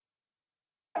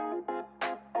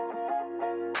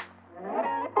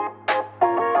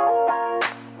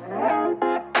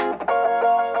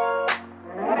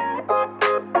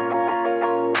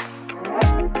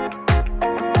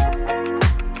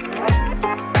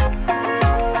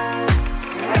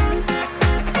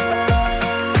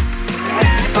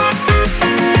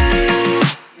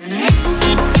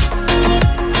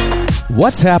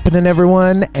What's happening,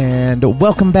 everyone, and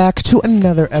welcome back to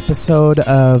another episode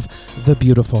of The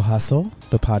Beautiful Hustle,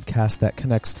 the podcast that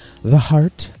connects the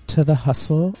heart to the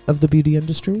hustle of the beauty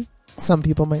industry, some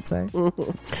people might say.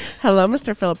 Hello,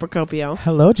 Mr. Philip Procopio.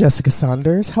 Hello, Jessica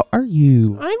Saunders. How are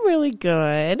you? I'm really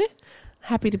good.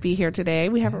 Happy to be here today.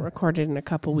 We haven't recorded in a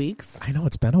couple weeks. I know,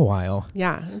 it's been a while.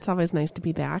 Yeah, it's always nice to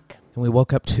be back. And we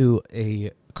woke up to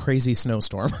a crazy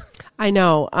snowstorm. I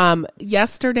know.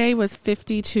 Yesterday was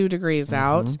 52 degrees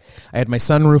out. I had my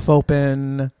sunroof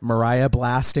open, Mariah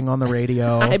blasting on the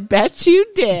radio. I bet you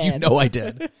did. You know I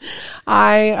did.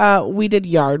 We did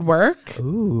yard work.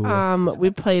 Ooh. We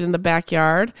played in the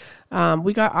backyard.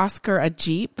 We got Oscar a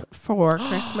Jeep for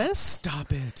Christmas.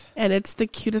 Stop it. And it's the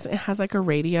cutest. It has like a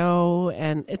radio,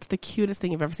 and it's the cutest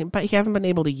thing you've ever seen. But he hasn't been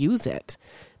able to use it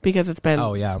because it's been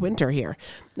it's winter here.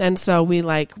 And so we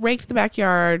like raked the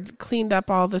backyard, cleaned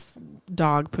up all this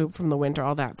dog poop from the winter,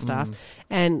 all that stuff,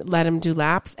 and let him do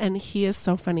laps. And he is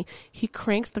so funny. He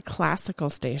cranks the classical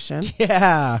station.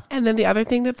 Yeah. And then the other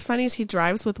thing that's funny is he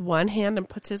drives with one hand and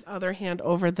puts his other hand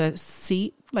over the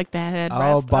seat, like the headrest.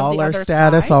 Oh, baller of the other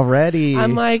status side. Already.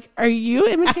 I'm like, are you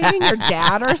imitating your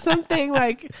dad or something?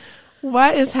 Like,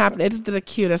 what is happening? It's the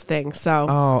cutest thing. So,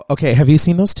 oh, okay. Have you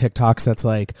seen those TikToks that's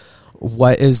like,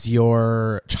 what is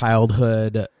your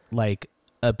childhood, like,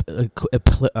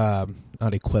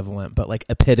 not equivalent, but like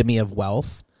epitome of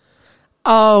wealth?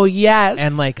 Oh, yes.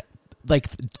 And like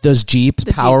those Jeeps,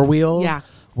 Power Wheels. Yeah.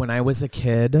 When I was a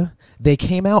kid, they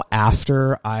came out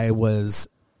after I was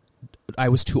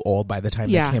too old by the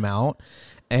time they came out.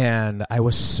 And I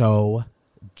was so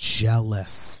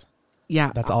jealous.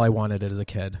 Yeah. That's all I wanted as a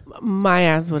kid. My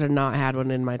ass would have not had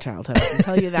one in my childhood. I can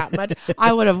tell you that much.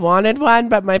 I would have wanted one,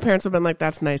 but my parents would have been like,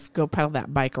 that's nice. Go pedal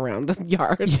that bike around the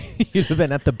yard. You'd have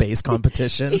been at the base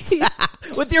competitions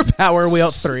with your Power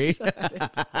Wheel 3.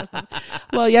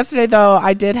 Well, yesterday, though,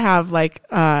 I did have like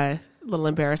a little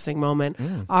embarrassing moment.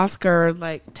 Oscar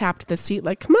like tapped the seat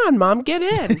like, come on, Mom, get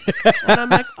in. And I'm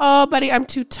like, oh, buddy, I'm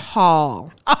too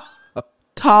tall.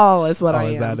 Tall is what I am.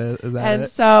 Is that it? And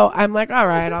so I'm like, all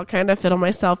right, I'll kind of fiddle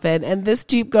myself in. And this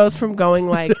Jeep goes from going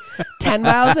like 10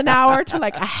 miles an hour to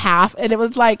like a half. And it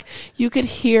was like, you could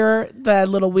hear the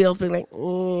little wheels being like,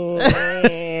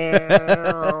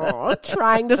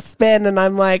 trying to spin. And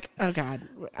I'm like, oh God,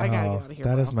 I got to get out of here.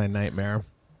 That is my nightmare.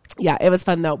 Yeah, it was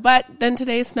fun though. But then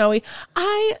today's snowy.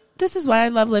 This is why I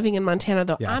love living in Montana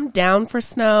though. Yeah. I'm down for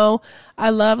snow.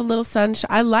 I love a little sunshine.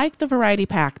 I like the variety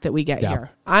pack that we get here.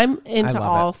 I'm into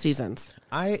all seasons.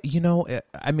 I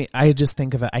just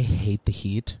think of it. I hate the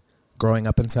heat growing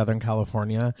up in Southern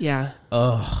California. Yeah.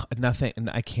 Nothing.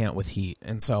 And I can't with heat.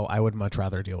 And so I would much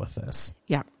rather deal with this.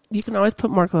 Yeah. You can always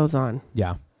put more clothes on.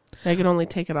 Yeah. I can only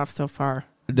take it off so far.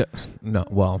 No,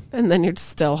 well. And then you're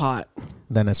still hot.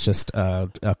 Then it's just a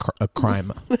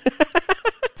crime.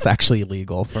 It's actually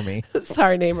illegal for me.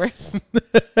 Sorry, neighbors.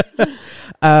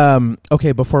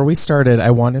 Okay, before we started,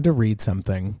 I wanted to read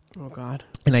something. Oh, God.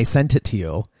 And I sent it to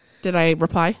you. Did I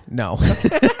reply? No.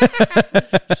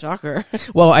 Shocker.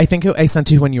 Well, I think I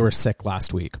sent it when you were sick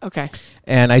last week. Okay.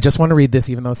 And I just want to read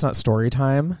this, even though it's not story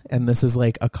time. And this is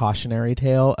like a cautionary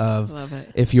tale of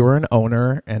if you were an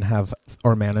owner and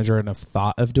or manager and have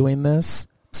thought of doing this,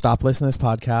 stop listening to this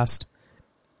podcast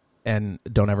and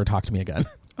don't ever talk to me again.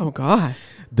 Oh, God.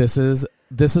 This is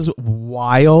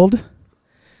wild.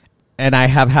 And I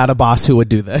have had a boss who would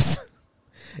do this.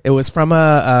 It was from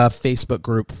a Facebook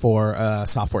group for a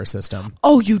software system.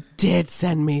 Oh, you did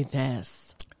send me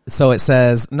this. So it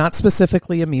says, not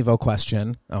specifically a Mevo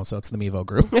question. Oh, so it's the Mevo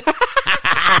group.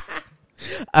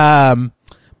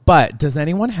 But does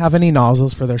anyone have any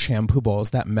nozzles for their shampoo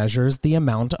bowls that measures the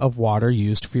amount of water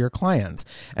used for your clients?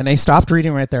 And I stopped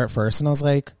reading right there at first, and I was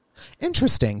like,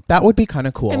 interesting. That would be kind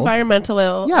of cool.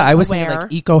 Environmental. Yeah, I was thinking like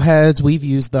EcoHeads. We've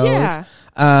used those. Yeah.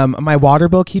 My water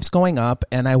bill keeps going up,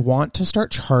 and I want to start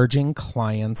charging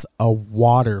clients a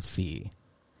water fee.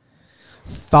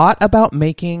 Thought about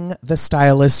making the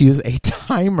stylist use a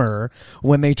timer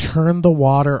when they turn the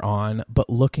water on, but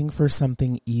looking for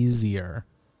something easier.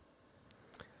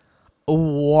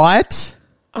 What?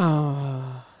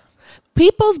 Oh,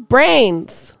 people's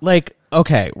brains. Like,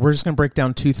 okay, we're just going to break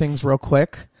down two things real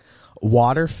quick.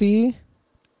 Water fee.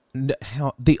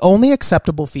 The only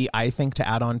acceptable fee, I think, to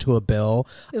add on to a bill,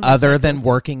 other than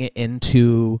working it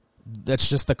into, that's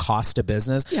just the cost of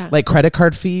business. Yeah. Like credit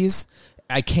card fees,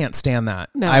 I can't stand that.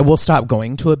 No. I will stop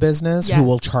going to a business who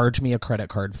will charge me a credit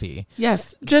card fee.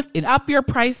 Yes, just up your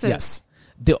prices. Yes.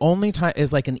 The only time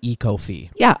is like an eco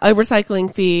fee. Yeah, a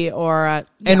recycling fee or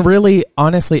And really,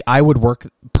 honestly, I would work,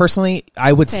 personally,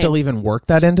 I would still even work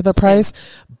that into the price.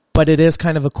 But it is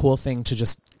kind of a cool thing to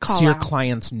just Call so your out.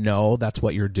 clients know that's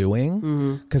what you're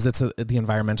doing, because it's the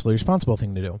environmentally responsible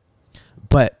thing to do.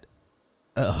 But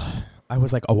I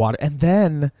was like, a water. And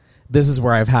then this is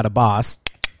where I've had a boss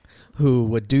who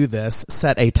would do this,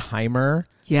 set a timer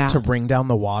to bring down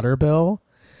the water bill.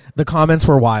 The comments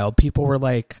were wild. People were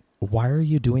like, why are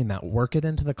you doing that? Work it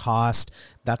into the cost.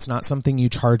 That's not something you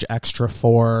charge extra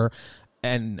for.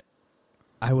 And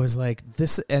I was like,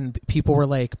 this, and people were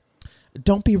like,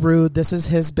 don't be rude. This is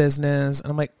his business. And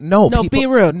I'm like, no, be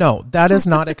rude. No, that is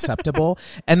not acceptable.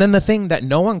 And then the thing that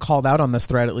no one called out on this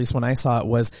thread, at least when I saw it,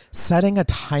 was setting a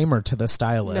timer to the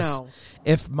stylist. No.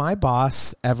 If my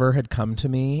boss ever had come to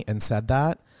me and said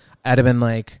that, I'd have been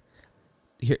like,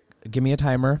 here, give me a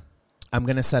timer. I'm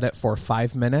going to set it for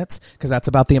 5 minutes because that's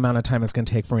about the amount of time it's going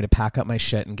to take for me to pack up my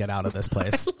shit and get out of this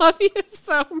place. I love you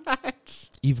so much.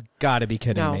 You've got to be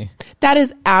kidding me. That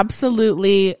is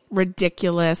absolutely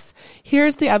ridiculous.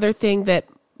 Here's the other thing that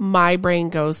my brain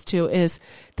goes to is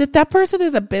that person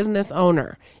is a business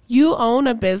owner. You own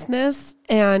a business,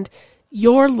 and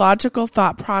your logical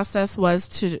thought process was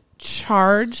to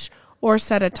charge or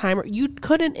set a timer. You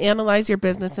couldn't analyze your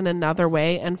business in another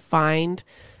way and find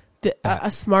a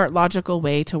smart, logical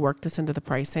way to work this into the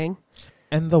pricing.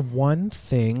 And the one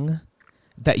thing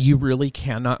that you really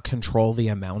cannot control the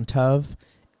amount of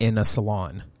in a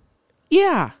salon.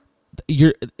 Yeah.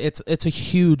 I'm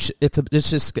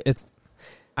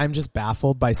just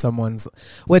baffled by someone's,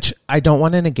 which I don't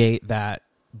want to negate that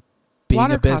being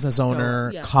Water a business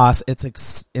owner costs,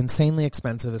 it's insanely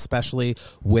expensive, especially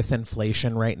with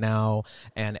inflation right now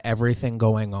and everything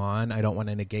going on. I don't want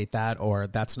to negate that, or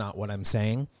that's not what I'm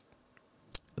saying.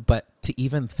 But to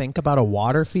even think about a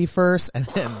water fee first and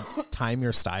then time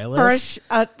your stylist.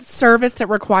 For a service that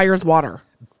requires water.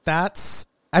 That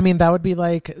would be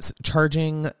like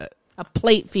charging a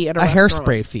plate fee at a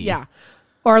hairspray fee. Yeah.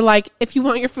 Or like if you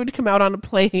want your food to come out on a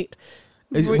plate.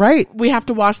 Right. We have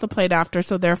to wash the plate after,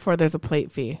 so therefore there's a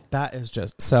plate fee. That is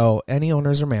just, so any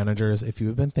owners or managers, if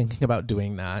you've been thinking about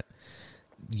doing that,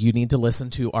 you need to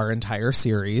listen to our entire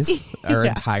series, our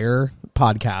entire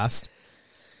podcast.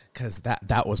 Because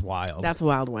that was wild. That's a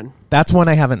wild one. That's one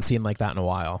I haven't seen like that in a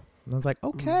while. And I was like,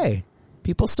 okay,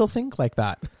 people still think like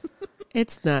that.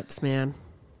 It's nuts, man.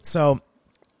 So,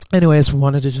 anyways,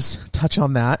 wanted to just touch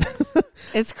on that.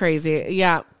 It's crazy.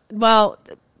 Yeah. Well,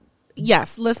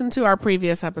 yes, listen to our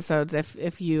previous episodes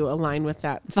if you align with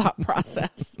that thought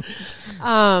process.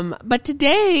 But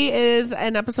today is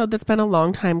an episode that's been a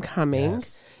long time coming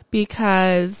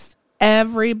because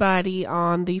everybody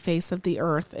on the face of the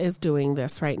earth is doing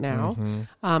this right now.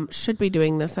 Should be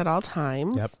doing this at all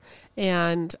times. Yep.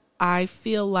 And I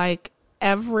feel like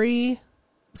every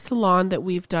salon that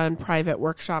we've done private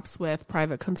workshops with,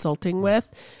 private consulting with,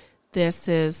 this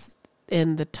is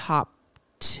in the top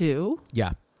 2.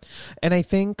 Yeah. And I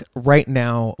think right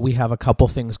now we have a couple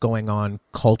things going on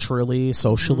culturally,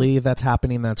 socially, that's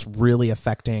happening that's really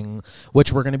affecting,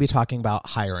 which we're going to be talking about,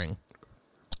 hiring.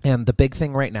 And the big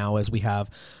thing right now is we have,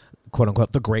 quote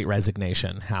unquote, the Great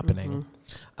Resignation happening.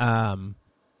 I'm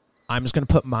just going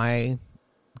to put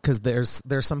because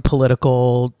there's some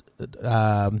political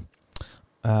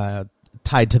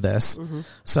tied to this.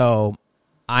 So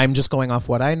I'm just going off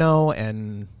what I know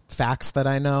and facts that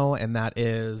I know, and that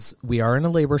is we are in a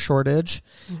labor shortage.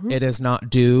 It is not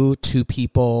due to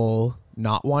people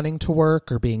not wanting to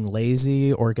work or being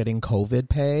lazy or getting COVID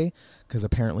pay, because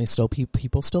apparently still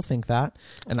people still think that.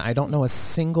 And I don't know a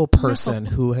single person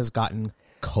who has gotten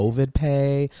COVID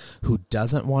pay who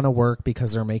doesn't want to work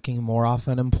because they're making more off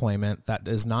unemployment. That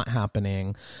is not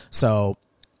happening. So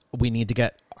we need to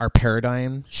get our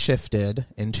paradigm shifted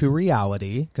into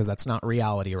reality, because that's not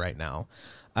reality right now.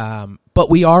 But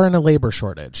we are in a labor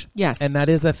shortage. Yes. And that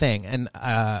is a thing. And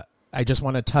I just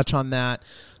want to touch on that.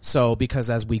 So, because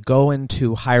as we go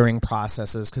into hiring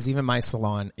processes, because even my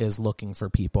salon is looking for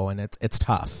people, and it's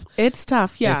tough. It's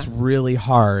tough, yeah. It's really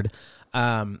hard.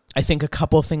 I think a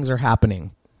couple of things are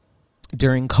happening.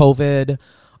 During COVID,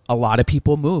 a lot of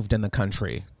people moved in the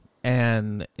country,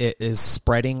 and it is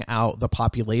spreading out the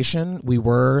population. We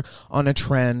were on a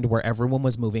trend where everyone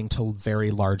was moving to very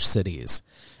large cities.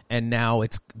 And now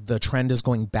the trend is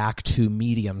going back to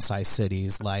medium-sized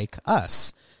cities like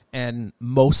us and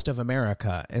most of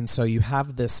America. And so you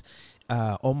have this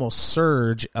almost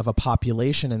surge of a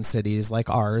population in cities like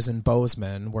ours in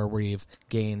Bozeman, where we've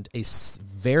gained a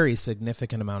very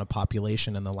significant amount of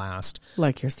population in the last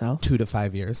like yourself 2 to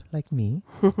 5 years, like me.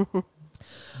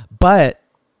 But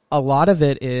a lot of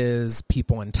it is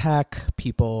people in tech,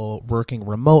 people working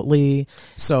remotely.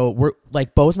 So we're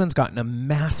like Bozeman's gotten a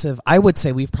massive, I would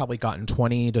say we've probably gotten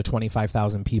 20 to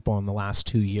 25,000 people in the last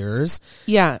 2 years.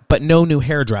 Yeah. But no new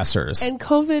hairdressers. And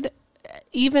COVID,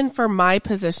 even for my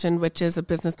position, which is a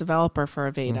business developer for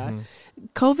Aveda,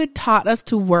 COVID taught us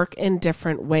to work in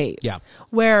different ways. Yeah.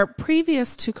 Where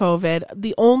previous to COVID,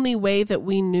 the only way that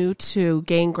we knew to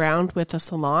gain ground with a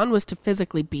salon was to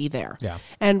physically be there. Yeah.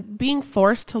 And being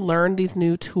forced to learn these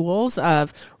new tools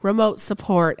of remote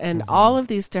support and all of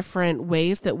these different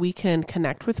ways that we can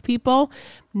connect with people,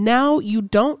 now you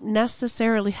don't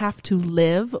necessarily have to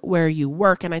live where you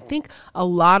work. And I think a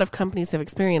lot of companies have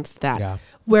experienced that. Yeah.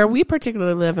 Where we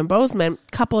particularly live in Bozeman,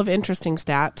 couple of interesting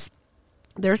stats.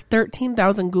 There's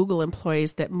 13,000 Google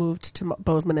employees that moved to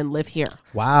Bozeman and live here.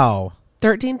 Wow.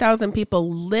 13,000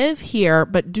 people live here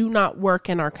but do not work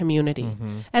in our community.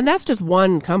 And that's just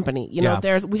one company. You know,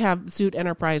 we have Zoot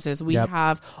Enterprises, we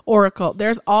have Oracle.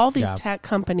 There's all these tech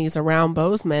companies around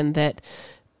Bozeman that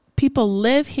people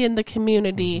live here in the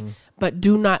community but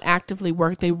do not actively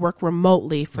work. They work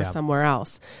remotely for somewhere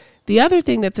else. The other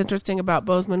thing that's interesting about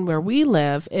Bozeman where we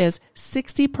live is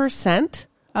 60%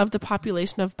 of the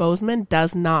population of Bozeman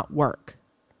does not work.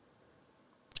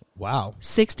 Wow.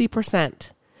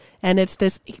 60%. And it's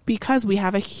this because we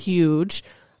have a huge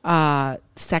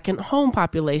second home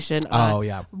population,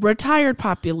 retired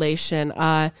population,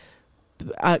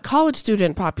 college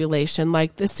student population,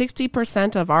 like the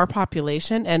 60% of our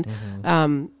population. And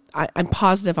I'm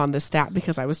positive on this stat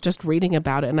because I was just reading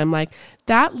about it. And I'm like,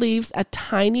 that leaves a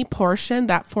tiny portion,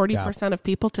 that 40% of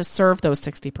people to serve those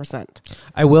 60%.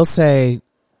 I will say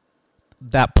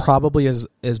that probably is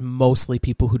mostly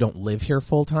people who don't live here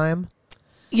full time.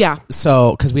 Yeah.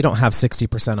 So, because we don't have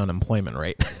 60% unemployment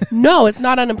rate. No, it's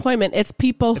not unemployment. It's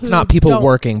people who it's not people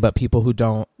working, but people who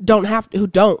don't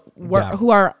work, who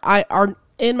are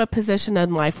in a position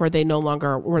in life where they no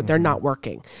longer, where they're not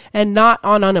working and not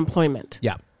on unemployment.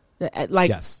 Yeah.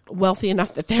 Like wealthy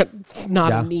enough that there's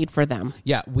not a need for them.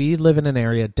 Yeah, we live in an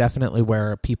area definitely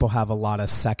where people have a lot of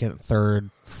second,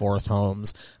 third, fourth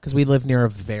homes because we live near a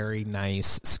very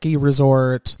nice ski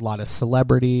resort, a lot of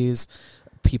celebrities.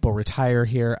 People retire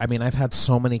here. I mean, I've had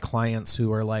so many clients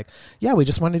who are like, yeah, we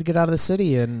just wanted to get out of the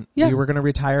city and we were going to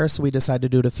retire. So we decided to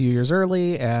do it a few years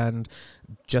early and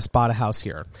just bought a house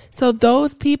here. So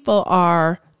those people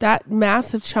are, that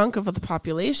massive chunk of the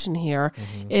population here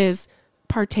is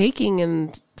partaking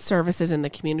in services in the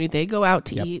community. They go out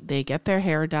to eat, they get their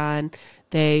hair done,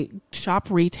 they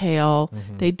shop retail,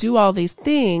 they do all these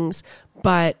things,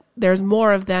 but there's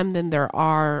more of them than there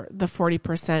are the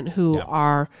 40% who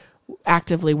are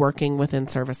actively working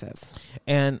services.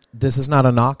 And this is not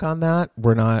a knock on that.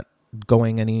 We're not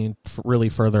going any really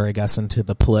further, I guess, into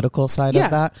the political side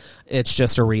of that. It's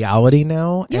just a reality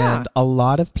now. And a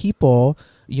lot of people,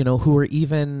 you know, who are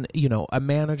even, you know, a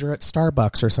manager at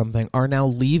Starbucks or something are now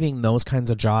leaving those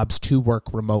kinds of jobs to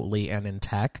work remotely and in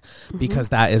tech because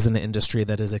that is an industry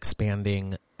that is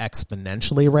expanding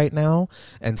exponentially right now.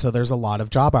 And so there's a lot of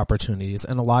job opportunities,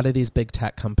 and a lot of these big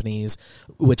tech companies,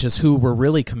 which is who we're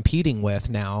really competing with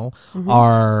now,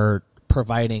 are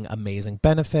providing amazing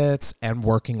benefits and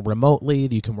working remotely.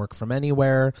 You can work from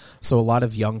anywhere. So a lot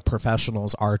of young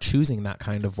professionals are choosing that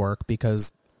kind of work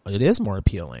because it is more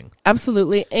appealing.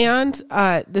 Absolutely. And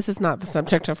this is not the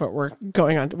subject of what we're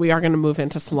going on. We are going to move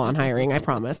into salon hiring, I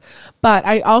promise. But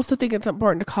I also think it's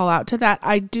important to call out to that.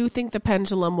 I do think the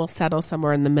pendulum will settle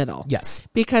somewhere in the middle. Yes.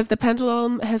 Because the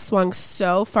pendulum has swung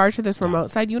so far to this remote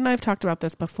side. You and I have talked about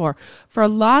this before. For a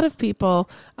lot of people,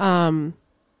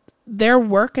 their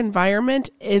work environment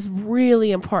is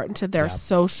really important to their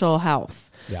social health.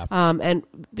 Yeah. And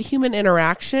human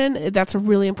interaction, that's a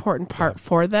really important part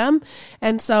for them.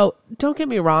 And so don't get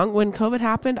me wrong. When COVID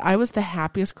happened, I was the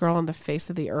happiest girl on the face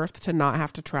of the earth to not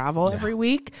have to travel every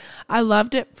week. I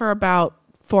loved it for about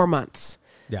 4 months.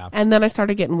 Yeah. And then I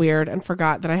started getting weird and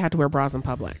forgot that I had to wear bras in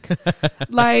public.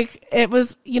 Like it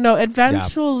was, you know,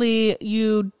 eventually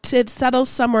it settles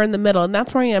somewhere in the middle. And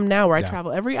that's where I am now, where I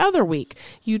travel every other week.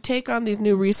 You take on these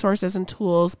new resources and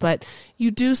tools, but you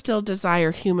do still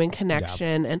desire human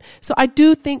connection. And so I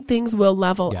do think things will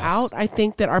level out. I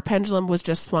think that our pendulum was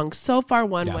just swung so far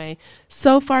one way,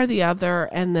 so far the other.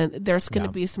 And then there's going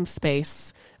to be some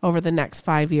space over the next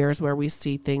 5 years where we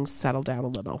see things settle down a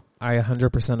little. I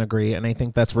 100% agree. And I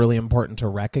think that's really important to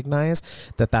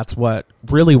recognize that that's what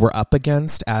really we're up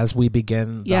against as we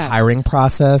begin the hiring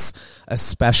process,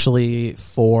 especially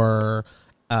for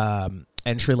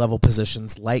entry-level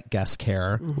positions like guest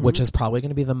care, which is probably going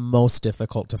to be the most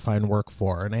difficult to find work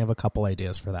for. And I have a couple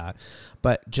ideas for that.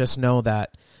 But just know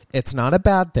that it's not a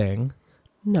bad thing.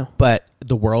 No. But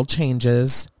the world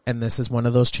changes, and this is one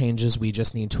of those changes we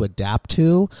just need to adapt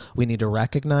to. We need to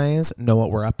recognize, know what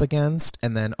we're up against,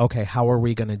 and then, okay, how are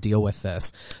we going to deal with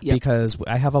this? Yep. Because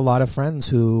I have a lot of friends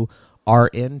who are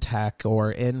in tech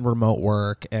or in remote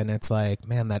work, and it's like,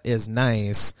 man, that is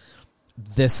nice.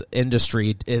 This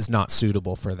industry is not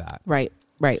suitable for that. Right.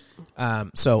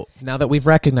 So now that we've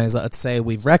recognized, let's say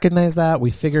we've recognized that,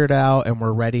 we figured it out, and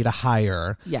we're ready to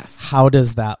hire. Yes. How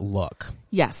does that look?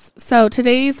 Yes. So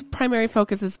today's primary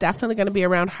focus is definitely going to be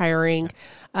around hiring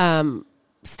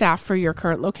staff for your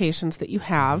current locations that you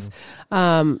have.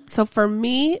 So for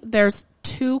me, there's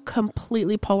two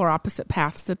completely polar opposite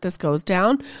paths that this goes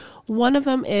down. One of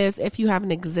them is if you have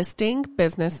an existing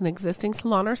business, an existing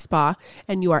salon or spa,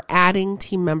 and you are adding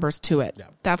team members to it. Yeah.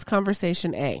 That's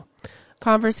conversation A.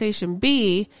 Conversation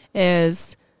B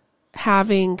is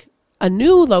having a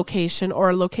new location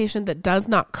or a location that does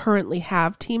not currently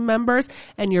have team members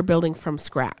and you're building from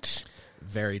scratch.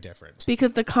 Very different.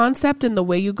 Because the concept and the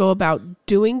way you go about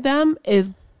doing them is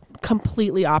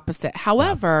completely opposite.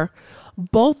 However,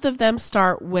 both of them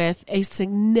start with a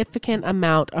significant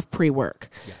amount of pre-work.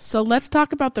 Yes. So let's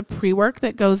talk about the pre-work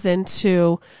that goes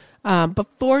into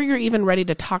before you're even ready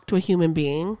to talk to a human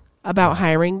being about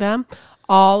hiring them.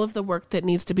 All of the work that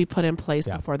needs to be put in place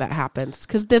before that happens.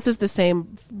 Because this is the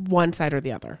same one side or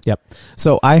the other. Yep.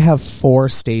 So I have 4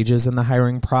 stages in the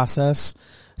hiring process.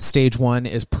 Stage 1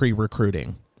 is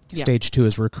pre-recruiting. Yep. Stage 2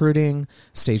 is recruiting.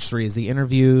 Stage 3 is the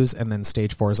interviews. And then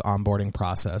stage 4 is onboarding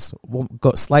process. We'll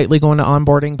slightly go into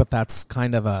onboarding, but that's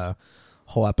kind of a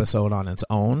whole episode on its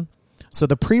own. So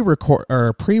the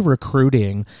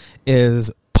pre-recruiting is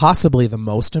possibly the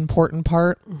most important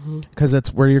part because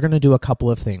it's where you're going to do a couple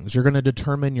of things. You're going to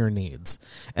determine your needs.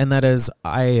 And that is,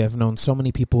 I have known so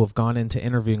many people who have gone into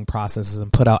interviewing processes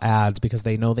and put out ads because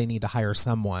they know they need to hire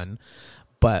someone.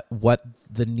 But what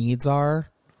the needs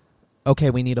are, okay,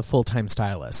 we need a full-time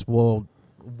stylist. Well,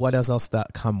 what else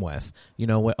that come with?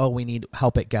 We need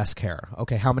help at guest care.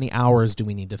 Okay, how many hours do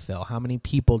we need to fill? How many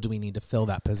people do we need to fill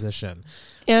that position?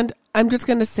 And I'm just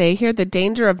going to say here, the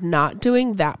danger of not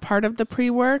doing that part of the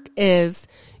pre-work is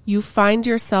you find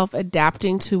yourself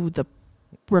adapting to the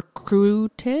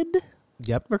recruited's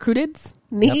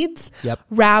needs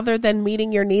rather than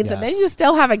meeting your needs. Yes. And then you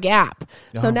still have a gap.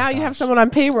 So now you have someone on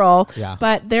payroll,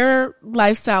 but their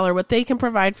lifestyle or what they can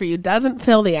provide for you doesn't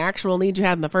fill the actual need you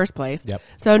had in the first place. Yep.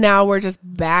 So now we're just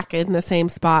back in the same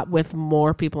spot with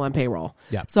more people on payroll.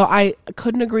 Yep. So I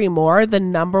couldn't agree more. The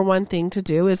number one thing to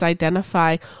do is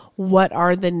identify what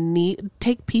are the need,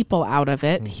 take people out of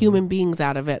it, human beings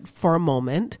out of it for a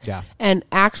moment, and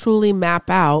actually map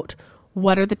out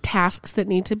what are the tasks that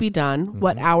need to be done,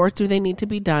 what hours do they need to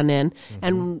be done in,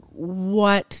 and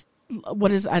what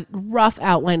is a rough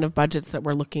outline of budgets that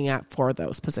we're looking at for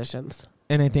those positions.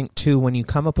 And I think, too, when you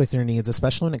come up with your needs,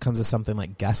 especially when it comes to something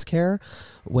like guest care,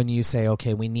 when you say,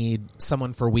 okay, we need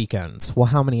someone for weekends. Well,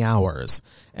 how many hours?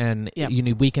 And you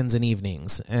need weekends and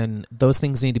evenings. And those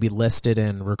things need to be listed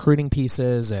in recruiting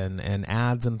pieces and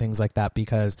ads and things like that,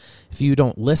 because if you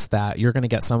don't list that, you're going to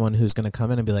get someone who's going to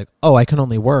come in and be like, oh, I can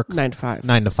only work 9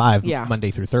 to 5,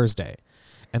 Monday through Thursday.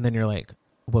 And then you're like,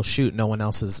 well, shoot, no one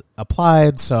else has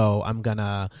applied, so I'm going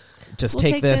to just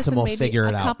take this and we'll figure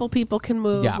it out. A couple people can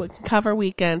move, cover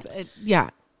weekends. And now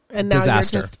you're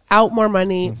just out more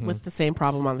money with the same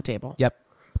problem on the table. Yep.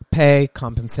 Pay,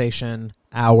 compensation,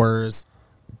 hours,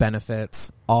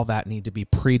 benefits, all that need to be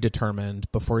predetermined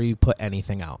before you put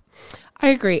anything out. I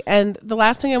agree. And the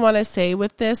last thing I want to say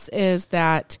with this is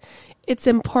that it's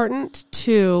important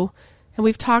to, and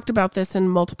we've talked about this in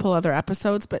multiple other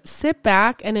episodes, but sit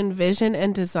back and envision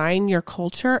and design your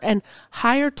culture and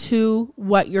hire to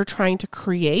what you're trying to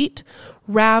create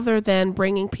rather than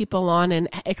bringing people on and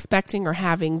expecting or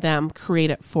having them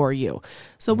create it for you.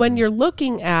 So when you're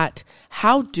looking at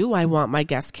how do I want my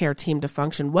guest care team to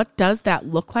function, what does that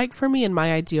look like for me in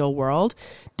my ideal world?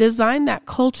 Design that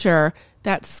culture,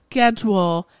 that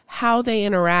schedule, how they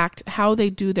interact, how they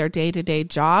do their day-to-day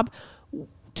job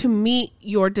to meet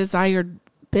your desired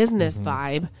business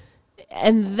vibe,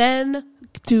 and then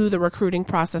do the recruiting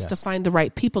process to find the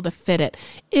right people to fit it.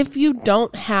 If you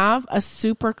don't have a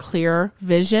super clear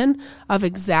vision of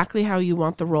exactly how you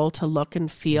want the role to look and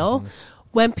feel,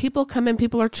 when people come in,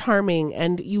 people are charming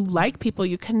and you like people,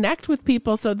 you connect with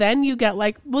people. So then you get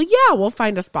like, well, yeah, we'll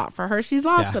find a spot for her. She's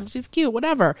awesome. She's cute,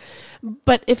 whatever.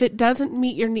 But if it doesn't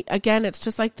meet your need, again, it's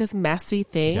just like this messy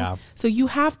thing. Yeah. So you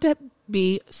have to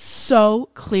be so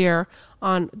clear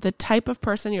on the type of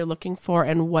person you're looking for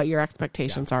and what your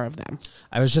expectations are of them.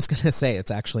 I was just going to say,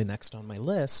 it's actually next on my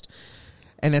list.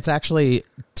 And it's actually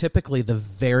typically the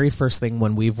very first thing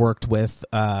when we've worked with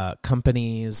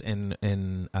companies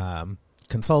in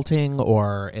consulting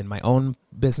or in my own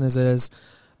businesses,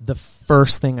 the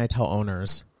first thing I tell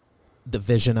owners, the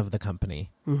vision of the company.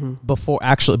 Before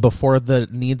the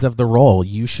needs of the role,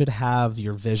 you should have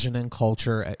your vision and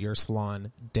culture at your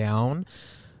salon down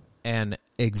and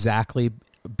exactly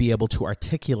be able to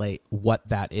articulate what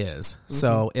that is.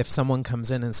 So if someone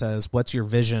comes in and says, what's your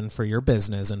vision for your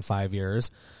business in 5 years?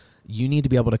 You need to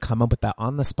be able to come up with that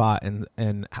on the spot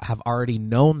and have already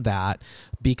known that,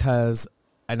 because,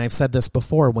 and I've said this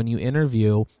before, when you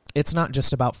interview, it's not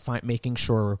just about making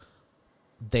sure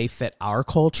they fit our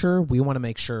culture. We want to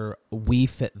make sure we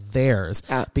fit theirs,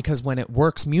 because when it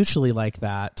works mutually like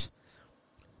that,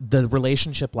 the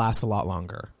relationship lasts a lot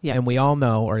longer. Yeah. And we all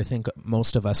know, or I think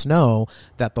most of us know,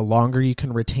 that the longer you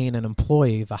can retain an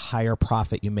employee, the higher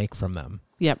profit you make from them.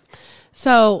 Yep.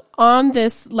 So on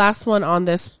this last one, on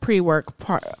this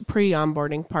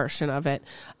pre-onboarding portion of it,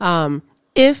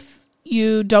 if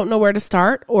you don't know where to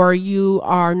start or you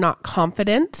are not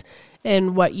confident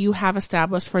in what you have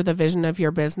established for the vision of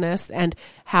your business and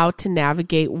how to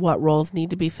navigate what roles need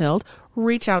to be filled,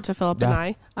 reach out to Philip and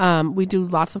I. We do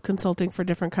lots of consulting for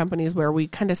different companies where we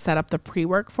kind of set up the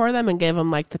pre-work for them and give them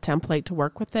like the template to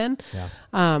work within. Yeah.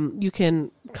 You can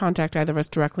contact either of us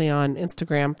directly on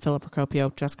Instagram, Philip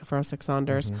Procopio, Jessica Frosek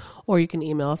Saunders, or you can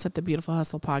email us at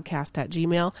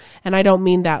thebeautifulhustlepodcast@gmail.com. And I don't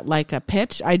mean that like a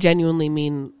pitch. I genuinely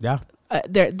mean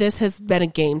this has been a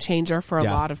game changer for a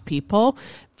lot of people,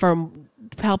 from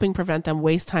helping prevent them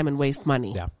waste time and waste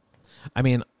money. Yeah. I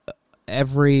mean,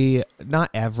 not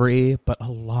every, but a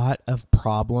lot of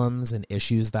problems and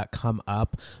issues that come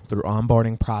up through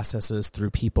onboarding processes, through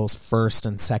people's first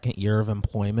and second year of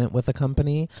employment with a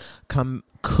company,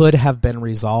 could have been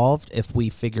resolved if we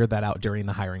figured that out during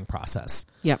the hiring process.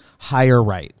 Yep. Hire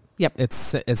right. Yep.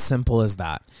 It's as simple as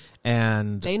that.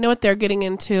 And they know what they're getting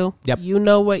into. Yep. You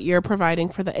know what you're providing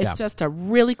for them. It's just a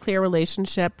really clear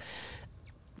relationship.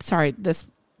 Sorry, this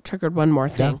triggered one more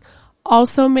thing. Yeah.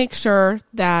 Also, make sure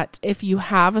that if you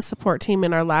have a support team,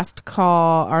 in our last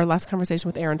conversation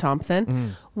with Aaron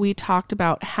Thompson, we talked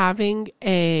about having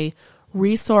a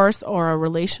resource or a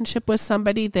relationship with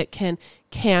somebody that can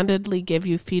candidly give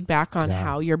you feedback on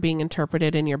how you're being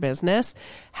interpreted in your business.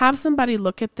 Have somebody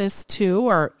look at this too,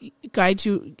 or guide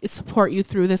you, support you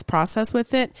through this process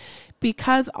with it,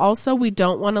 because also we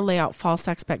don't want to lay out false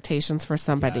expectations for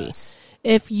somebody. Yes.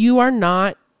 If you are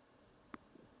not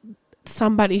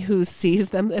somebody who sees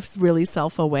them, is really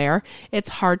self-aware, it's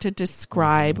hard to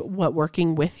describe what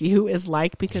working with you is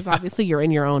like, because obviously you're in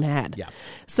your own head. Yeah.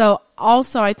 So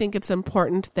also I think it's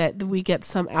important that we get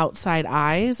some outside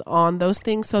eyes on those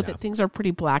things, so that things are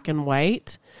pretty black and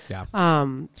white. Yeah.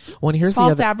 Well, here's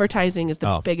false advertising is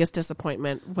the biggest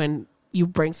disappointment, when you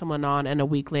bring someone on and a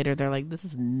week later they're like, this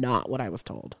is not what I was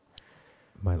told.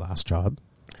 My last job.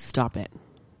 Stop it.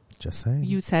 Just saying.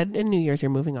 You said in New Year's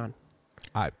you're moving on.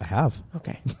 I have.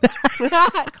 Okay.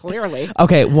 Clearly.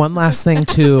 Okay, one last thing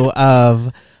too,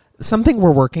 of something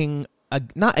we're working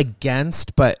not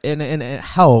against, but and it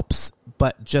helps,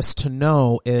 but just to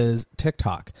know, is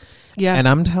TikTok. Yeah. And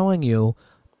I'm telling you,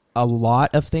 a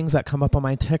lot of things that come up on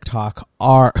my TikTok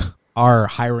are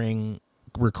hiring,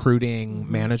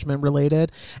 recruiting, management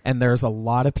related, and there's a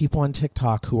lot of people on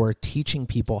TikTok who are teaching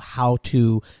people how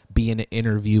to be an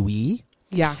interviewee.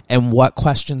 Yeah. And what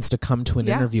questions to come to an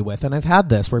interview with. And I've had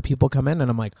this where people come in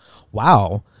and I'm like,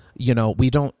 wow, we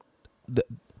don't,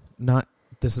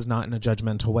 this is not in a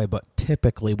judgmental way, but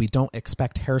typically we don't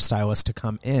expect hairstylists to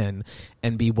come in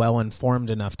and be well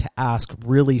informed enough to ask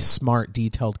really smart,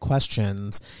 detailed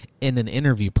questions in an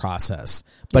interview process.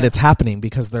 But it's happening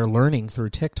because they're learning through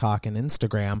TikTok and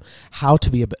Instagram how to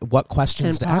be, what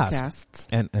questions to ask.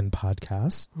 And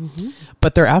podcasts.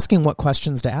 But they're asking what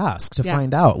questions to ask to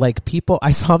find out. Like people,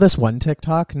 I saw this one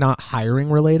TikTok, not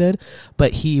hiring related,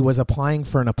 but he was applying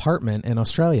for an apartment in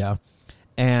Australia,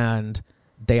 and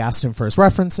they asked him for his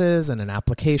references and an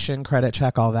application, credit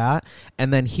check, all that.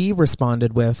 And then he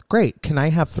responded with, great, can I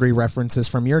have 3 references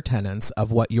from your tenants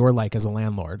of what you're like as a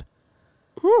landlord?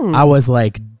 I was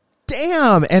like,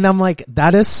 damn. And I'm like,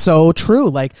 that is so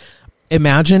true. Like,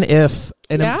 imagine if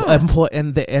an employee,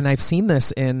 and I've seen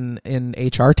this in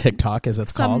HR TikTok, as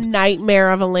it's called. Some nightmare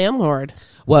of a landlord.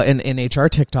 Well, in HR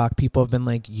TikTok, people have been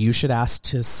like, you should ask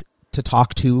to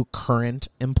talk to current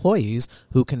employees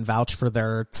who can vouch for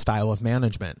their style of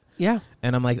management. Yeah.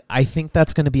 And I'm like, I think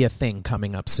that's going to be a thing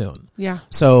coming up soon. Yeah.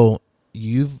 So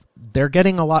they're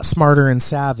getting a lot smarter and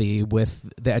savvy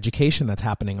with the education that's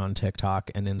happening on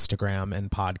TikTok and Instagram and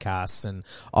podcasts and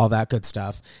all that good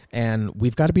stuff. And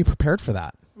we've got to be prepared for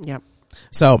that. Yep.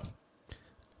 So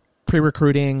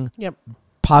pre-recruiting. Yep.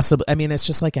 Possibly. I mean, it's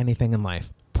just like anything in life.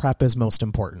 Prep is most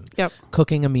important. Yep.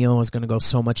 Cooking a meal is going to go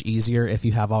so much easier if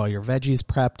you have all your veggies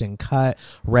prepped and cut,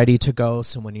 ready to go.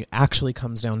 So when you actually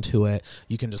comes down to it,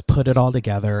 you can just put it all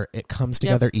together. It comes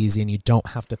together easy and you don't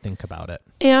have to think about it.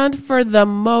 And for the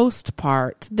most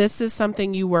part, this is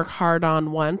something you work hard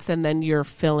on once and then you're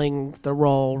filling the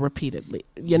role repeatedly.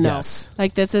 You know,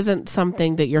 like this isn't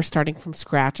something that you're starting from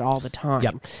scratch all the time.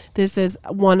 Yep. This is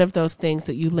one of those things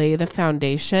that you lay the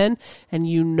foundation and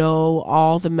you know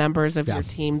all the members of your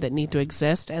team that need to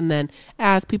exist, and then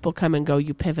as people come and go,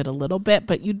 you pivot a little bit,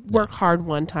 but you work hard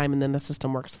one time and then the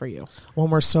system works for you.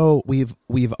 Well,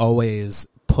 we've always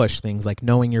pushed things like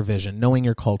knowing your vision, knowing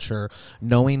your culture,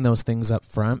 knowing those things up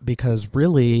front, because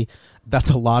really that's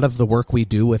a lot of the work we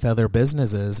do with other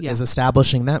businesses is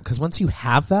establishing that, because once you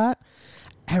have that,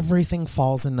 everything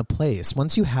falls into place.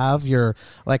 Once you have your,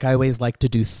 like I always like to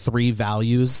do 3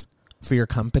 values for your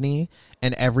company,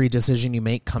 and every decision you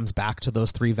make comes back to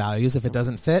those 3 values. If it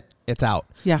doesn't fit, it's out.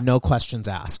 Yeah. No questions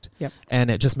asked. Yep. And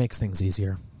it just makes things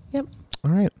easier. Yep. All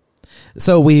right.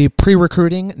 So we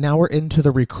pre-recruiting, now we're into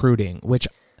the recruiting, which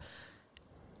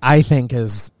I think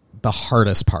is the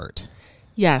hardest part.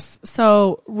 Yes.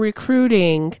 So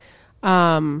recruiting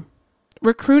can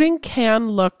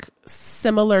look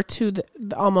similar to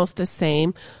almost the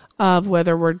same of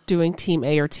whether we're doing team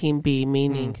A or team B,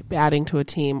 meaning adding to a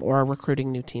team or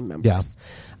recruiting new team members.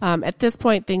 Yeah. At this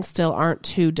point, things still aren't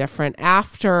too different.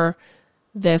 After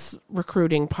this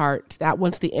recruiting part, that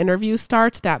once the interview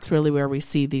starts, that's really where we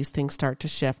see these things start to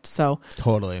shift. So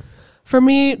totally. For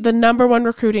me, the number one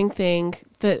recruiting thing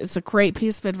that it's a great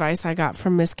piece of advice I got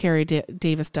from Miss Carrie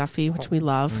Davis Duffy, which we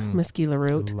love, Miss Guy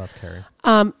LaRoute. I love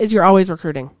Carrie. Is you're always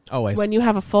recruiting. Always. When you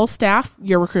have a full staff,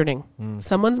 you're recruiting.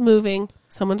 Someone's moving,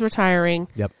 someone's retiring,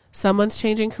 someone's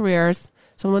changing careers,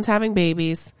 someone's having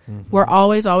babies. We're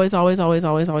always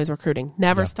recruiting.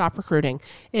 Never stop recruiting.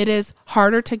 It is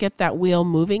harder to get that wheel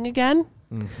moving again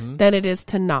than it is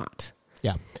to not.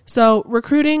 Yeah. So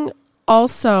recruiting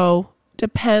also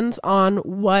depends on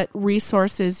what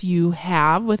resources you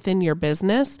have within your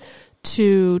business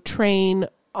to train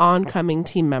oncoming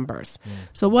team members.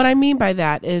 So what I mean by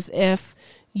that is if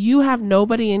you have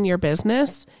nobody in your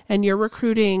business and you're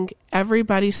recruiting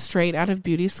everybody straight out of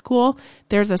beauty school,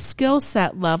 there's a skill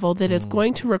set level that is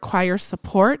going to require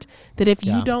support that if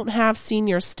you don't have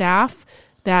senior staff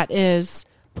that is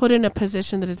put in a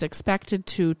position that is expected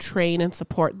to train and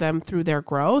support them through their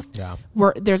growth,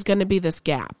 there's going to be this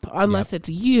gap unless it's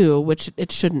you, which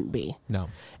it shouldn't be. No.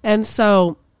 And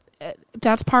so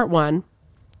that's part one.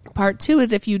 Part two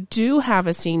is if you do have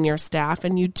a senior staff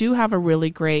and you do have a really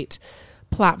great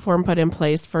platform put in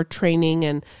place for training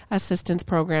and assistance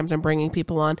programs and bringing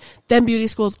people on, then beauty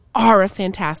schools are a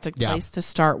fantastic place to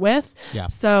start with. Yeah.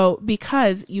 So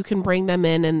because you can bring them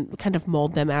in and kind of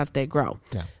mold them as they grow.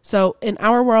 Yeah. So in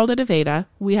our world at Aveda,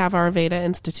 we have our Aveda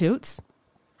Institutes,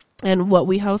 and what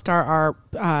we host are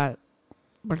our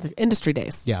industry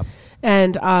days. Yeah.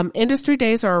 And industry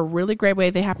days are a really great way.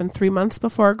 They happen 3 months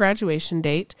before a graduation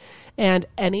date. And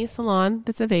any salon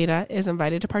that's Aveda is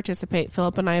invited to participate.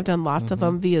 Philip and I have done lots of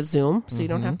them via Zoom, so you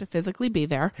don't have to physically be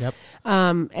there. Yep.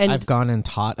 And I've gone and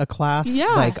taught a class.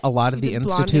 Yeah. Like a lot of the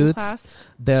institutes,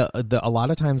 a lot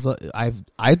of times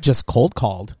I just cold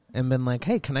called and been like,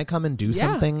 hey, can I come and do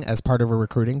something as part of a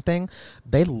recruiting thing?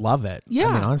 They love it. Yeah.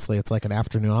 I mean, honestly, it's like an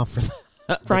afternoon off for them.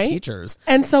 Right? Teachers.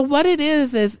 And so what it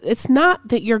is it's not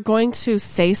that you're going to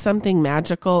say something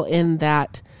magical in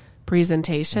that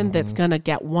presentation that's going to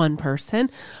get one person,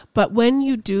 but when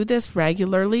you do this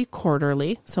regularly,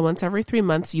 quarterly, so once every 3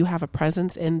 months, you have a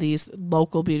presence in these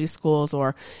local beauty schools,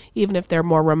 or even if they're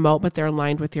more remote but they're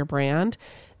aligned with your brand,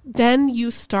 then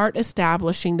you start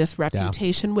establishing this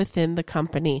reputation within the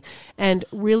company. And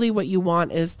really what you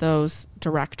want is those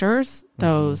directors,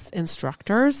 those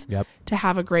instructors to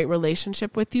have a great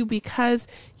relationship with you, because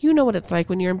you know what it's like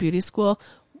when you're in beauty school.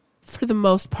 For the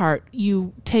most part,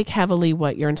 you take heavily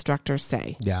what your instructors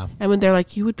say. Yeah. And when they're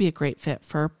like, you would be a great fit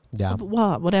for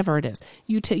well, whatever it is,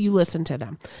 you listen to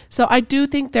them. So I do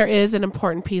think there is an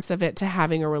important piece of it to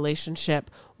having a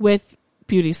relationship with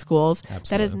beauty schools.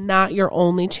 Absolutely. That is not your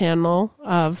only channel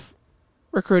of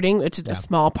recruiting. It's a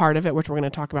small part of it, which we're going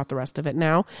to talk about the rest of it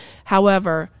now.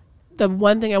 However, the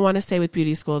one thing I want to say with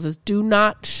beauty schools is do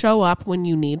not show up when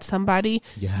you need somebody.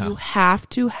 Yeah. You have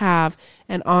to have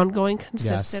an ongoing,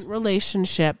 consistent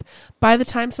relationship. By the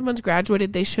time someone's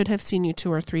graduated, they should have seen you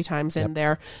 2 or 3 times in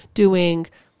there doing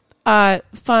a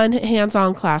fun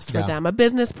hands-on class for them, a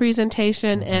business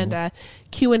presentation, and a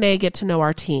Q&A, get to know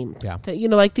our team. Yeah. That,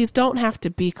 like these don't have to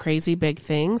be crazy big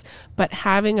things, but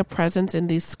having a presence in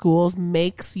these schools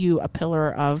makes you a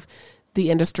pillar of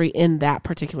the industry in that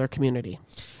particular community.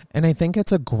 And I think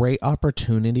it's a great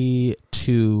opportunity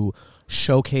to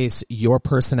showcase your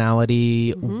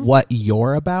personality, what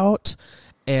you're about,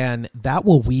 and that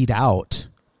will weed out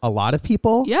a lot of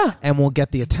people, and will get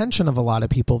the attention of a lot of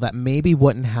people that maybe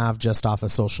wouldn't have just off a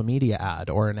social media ad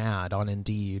or an ad on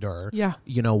Indeed or,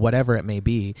 whatever it may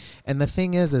be. And the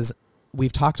thing is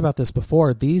we've talked about this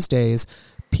before, these days,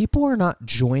 people are not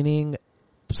joining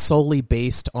solely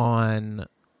based on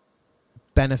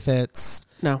benefits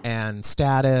and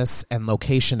status and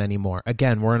location anymore.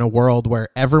 Again, we're in a world where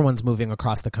everyone's moving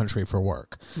across the country for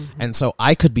work. And so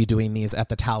I could be doing these at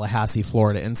the Tallahassee,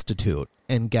 Florida Institute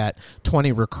and get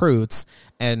 20 recruits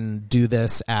and do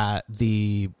this at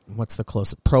the, what's the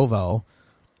closest, Provo,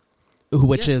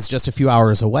 which is just a few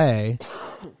hours away,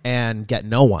 and get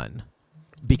no one.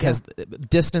 Because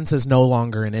distance is no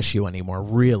longer an issue anymore,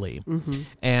 really.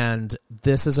 And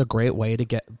this is a great way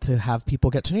to have people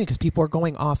get to know you, because people are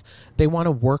going off. They want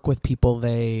to work with people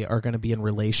they are going to be in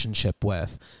relationship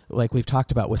with, like we've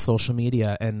talked about with social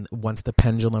media. And once the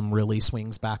pendulum really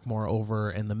swings back more over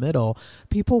in the middle,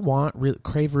 people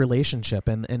crave relationship.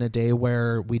 And in a day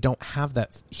where we don't have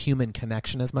that human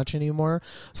connection as much anymore,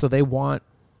 so they want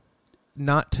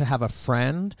not to have a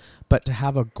friend, but to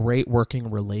have a great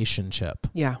working relationship.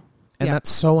 Yeah. And that's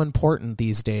so important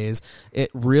these days.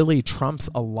 It really trumps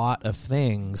a lot of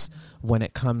things when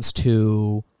it comes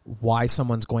to why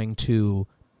someone's going to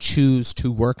choose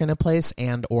to work in a place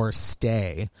and or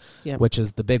stay, which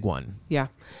is the big one. Yeah.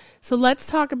 So let's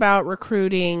talk about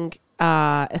recruiting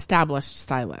established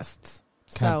stylists.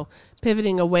 Okay. So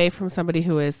pivoting away from somebody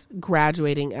who is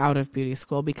graduating out of beauty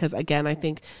school, because again, I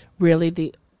think really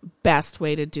the best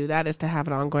way to do that is to have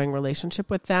an ongoing relationship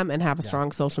with them and have a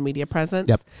strong social media presence,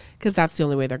 because that's the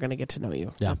only way they're going to get to know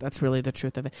you. That's really the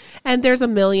truth of it. And there's a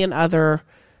million other,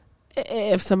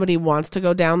 if somebody wants to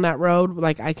go down that road,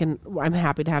 like I'm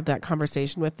happy to have that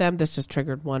conversation with them. This just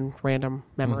triggered one random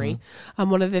memory.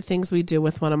 One of the things we do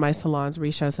with one of my salons,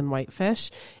 Risha's and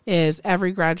Whitefish, is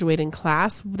every graduating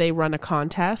class, they run a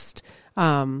contest.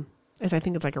 I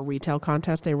think it's like a retail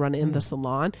contest they run in the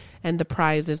salon, and the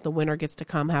prize is the winner gets to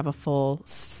come have a full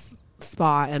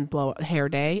spa and blow hair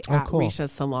day at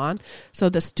Risha's salon. So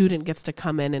the student gets to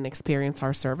come in and experience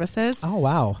our services. Oh,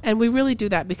 wow. And we really do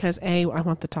that because I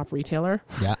want the top retailer.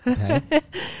 Yeah. Okay.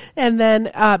 And then,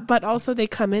 but also they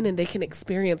come in and they can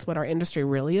experience what our industry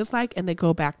really is like, and they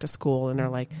go back to school and they're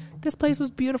like, this place was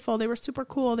beautiful. They were super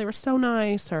cool. They were so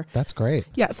nice. Or that's great.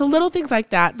 Yeah. So little things like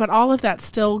that, but all of that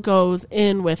still goes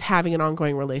in with having an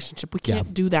ongoing relationship. We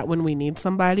can't do that when we need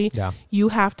somebody. Yeah. You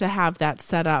have to have that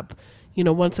set up,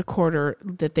 once a quarter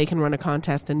that they can run a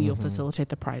contest and you'll facilitate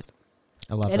the prize.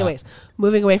 I love Anyways,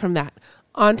 moving away from that,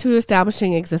 on to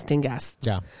establishing existing guests.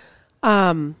 Yeah.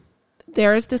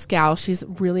 There is this gal. She's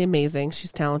really amazing.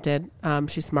 She's talented.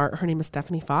 She's smart. Her name is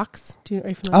Stephanie Fox. Are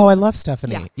you familiar? Oh, I love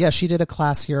Stephanie. Yeah, she did a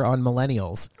class here on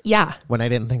millennials. Yeah. When I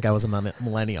didn't think I was a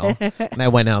millennial. And I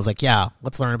went and I was like, yeah,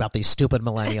 let's learn about these stupid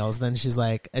millennials. Then she's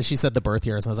like, as she said the birth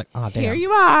years, and I was like, oh, damn. Here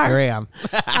you are. Here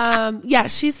I am. Yeah,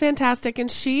 she's fantastic.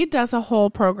 And she does a whole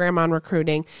program on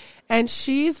recruiting. And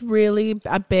she's really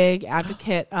a big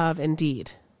advocate of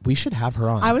Indeed. We should have her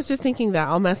on. I was just thinking that.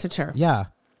 I'll message her. Yeah.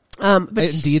 But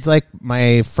Indeed's like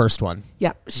my first one.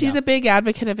 Yeah, she's a big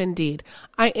advocate of Indeed.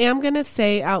 I am going to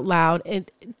say out loud,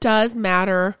 it does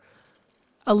matter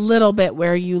a little bit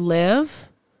where you live,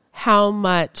 how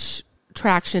much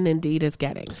traction Indeed is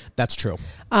getting. That's true.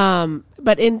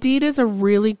 But Indeed is a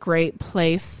really great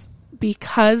place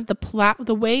because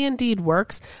the way Indeed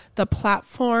works, the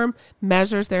platform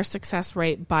measures their success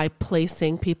rate by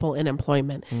placing people in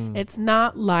employment. It's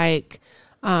not like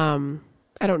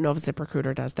I don't know if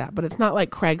ZipRecruiter does that, but it's not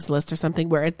like Craigslist or something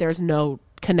where there's no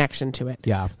connection to it.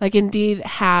 Yeah. Like Indeed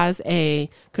has a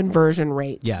conversion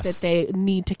rate that they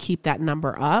need to keep that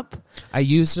number up. I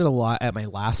used it a lot at my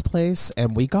last place,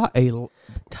 and we got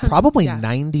probably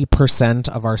 90%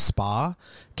 of our spa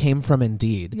came from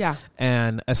Indeed. Yeah.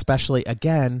 And especially,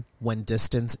 again, when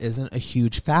distance isn't a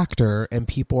huge factor and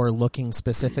people are looking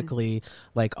specifically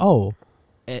like, oh,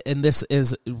 and this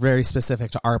is very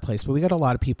specific to our place, but we got a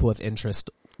lot of people with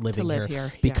interest living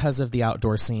here because of the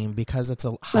outdoor scene, because it's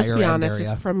a higher Let's be end honest,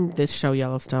 area. It's from this show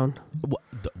Yellowstone.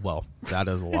 Well, that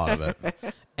is a lot of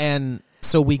it. And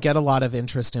so we get a lot of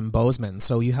interest in Bozeman.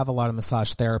 So you have a lot of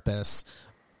massage therapists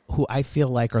who I feel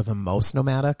like are the most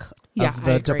nomadic of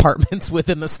the departments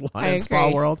within the salon and spa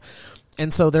world.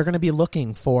 And so they're going to be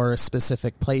looking for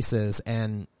specific places,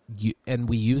 and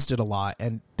we used it a lot,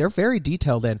 and they're very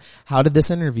detailed in how did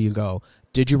this interview go?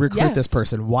 Did you recruit this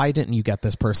person? Why didn't you get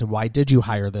this person? Why did you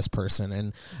hire this person?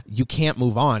 And you can't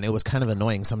move on. It was kind of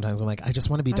annoying sometimes. I'm like, I just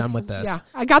want to be done with this. Yeah,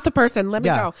 I got the person. Let me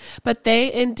go. But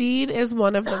Indeed is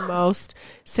one of the most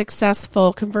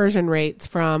successful conversion rates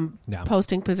from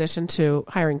posting position to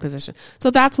hiring position. So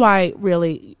that's why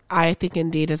really I think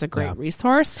Indeed is a great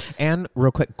resource. And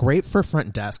real quick, great for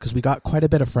front desk, because we got quite a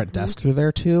bit of front desk through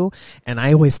there too. And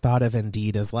I always thought of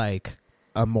Indeed as like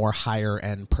a more higher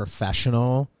end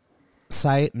professional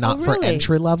site, not for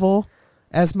entry level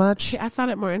as much. I thought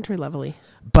it more entry level-y.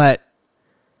 But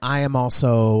I am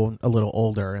also a little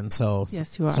older, and so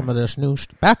yes, you are. Some of this news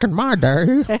back in my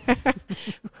day.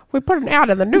 We put an ad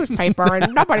in the newspaper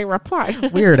and nobody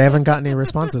replied. Weird. I haven't gotten any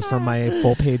responses from my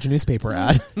full page newspaper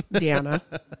ad. Deanna.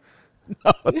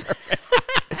 No,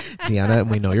 Deanna,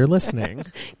 we know you're listening.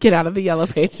 Get out of the yellow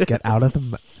pages. Get out of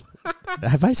the...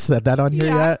 Have I said that on here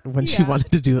yet? When she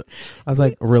wanted to do it, I was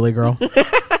like, really, girl?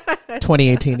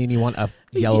 2018 and you want a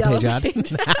yellow page ad?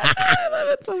 I love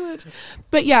it so much.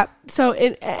 But yeah, so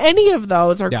any of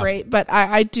those are great, but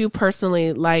I do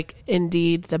personally like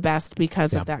Indeed the best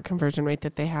because of that conversion rate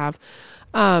that they have.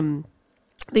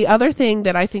 The other thing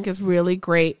that I think is really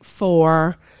great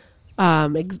for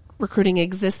recruiting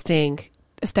existing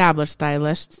established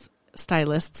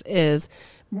stylists is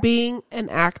being an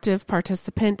active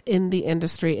participant in the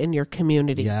industry in your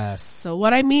community. Yes. So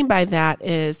what I mean by that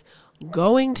is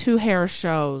going to hair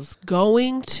shows,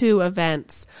 going to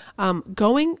events,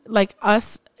 going like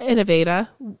us in Aveda.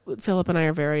 Philip and I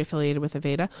are very affiliated with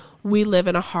Aveda. We live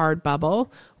in a hard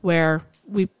bubble where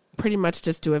we pretty much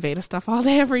just do Aveda stuff all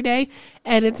day, every day.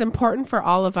 And it's important for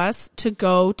all of us to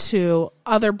go to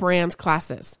other brands'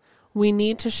 classes. We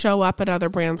need to show up at other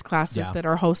brands' classes that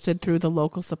are hosted through the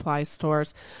local supply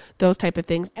stores, those type of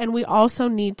things. And we also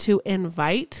need to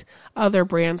invite other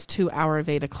brands to our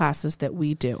Aveda classes that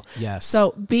we do. Yes.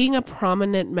 So being a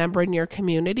prominent member in your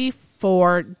community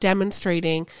for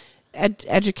demonstrating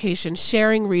education,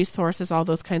 sharing resources, all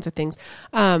those kinds of things.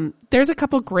 There's a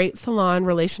couple great salon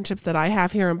relationships that I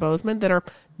have here in Bozeman that are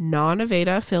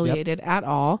non-Aveda affiliated at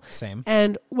all. Same.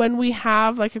 And when we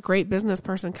have like a great business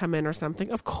person come in or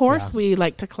something, of course we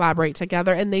like to collaborate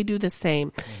together, and they do the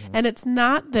same. Mm-hmm. And it's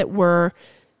not that we're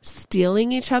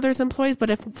stealing each other's employees, but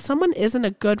if someone isn't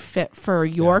a good fit for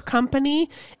your company,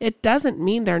 it doesn't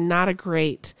mean they're not a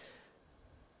great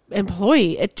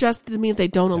employee. It just means they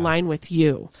don't align with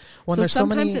you. Well, so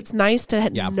sometimes it's nice to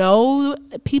know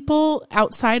people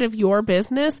outside of your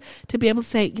business to be able to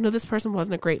say, you know, this person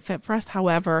wasn't a great fit for us.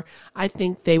 However, I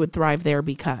think they would thrive there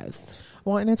because.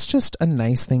 Well, and it's just a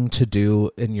nice thing to do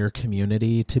in your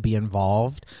community to be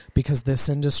involved, because this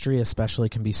industry especially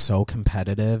can be so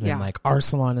competitive and like our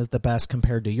salon is the best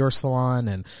compared to your salon.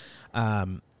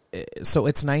 And so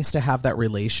it's nice to have that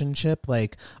relationship.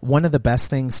 Like one of the best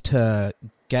things to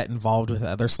get involved with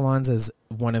other salons is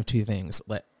one of two things.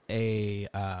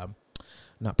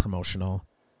 Not promotional,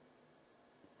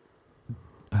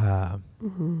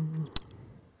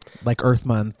 like Earth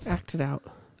Month. Act it out.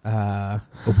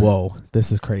 Whoa,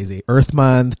 this is crazy. Earth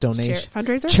Month, donation,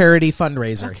 fundraiser, charity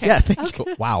fundraiser. Okay. Yeah, thank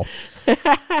you. Wow.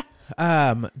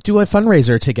 Do a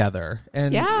fundraiser together,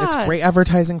 and it's great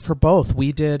advertising for both.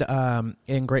 We did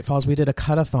in Great Falls, we did a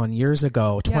cut-a-thon years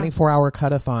ago, 24-hour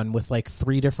cut-a-thon with like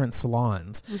 3 different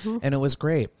salons, and it was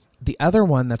great. The other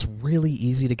one that's really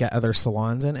easy to get other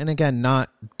salons in, and again,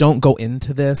 don't go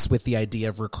into this with the idea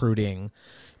of recruiting.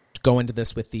 Go into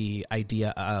this with the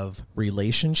idea of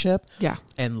relationship. Yeah.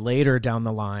 And later down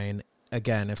the line,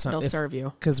 again, they'll serve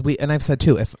you. Because and I've said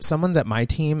too, if someone's at my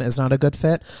team is not a good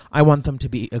fit, I want them to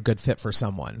be a good fit for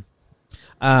someone.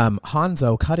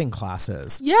 Hanzo cutting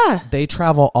classes. Yeah. They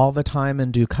travel all the time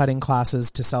and do cutting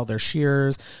classes to sell their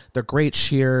shears. They're great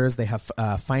shears. They have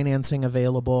financing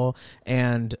available.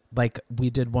 And like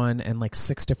we did one and like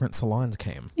 6 different salons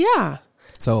came. Yeah.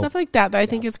 So stuff like that I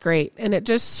think is great. And it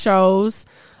just shows,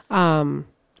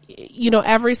 you know,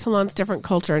 every salon's different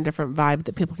culture and different vibe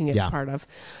that people can get a part of.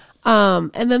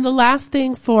 And then the last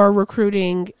thing for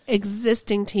recruiting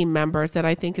existing team members that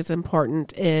I think is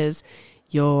important is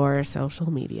your social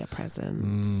media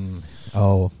presence.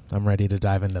 Oh, I'm ready to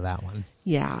dive into that one.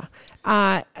 Yeah.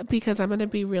 Because I'm going to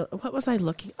be real. What was I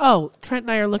looking? Oh, Trent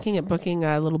and I are looking at booking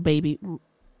a little baby.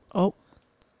 Oh.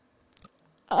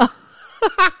 Oh.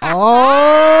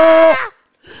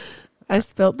 I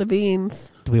spilt the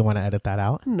beans. Do we want to edit that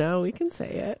out? No, we can say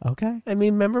it. Okay. I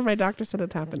mean, remember my doctor said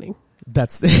it's happening.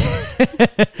 That's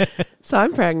so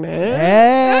I'm pregnant.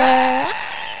 Hey.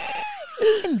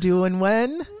 Doing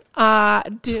when?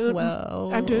 I'm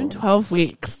doing 12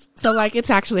 weeks. So like it's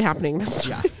actually happening this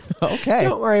time. Okay.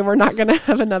 Don't worry, we're not going to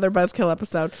have another Buzzkill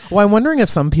episode. Well, I'm wondering if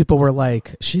some people were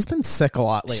like, she's been sick a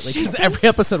lot lately. Because every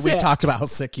episode we've talked about how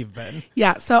sick you've been.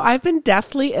 Yeah, so I've been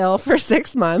deathly ill for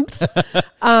 6 months.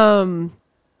 I'm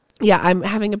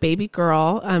having a baby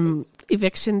girl.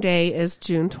 Eviction day is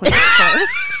June 21st.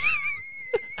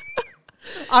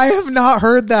 I have not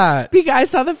heard that. Because I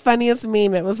saw the funniest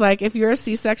meme. It was like, if you're a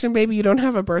C-section baby, you don't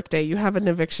have a birthday. You have an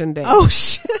eviction day. Oh,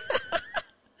 shit.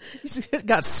 You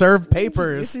got served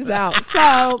papers. She's out.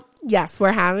 So, yes,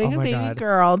 we're having a baby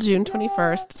girl June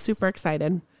 21st. Super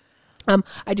excited.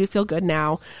 I do feel good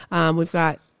now. I'm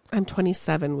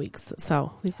 27 weeks.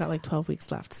 So, we've got like 12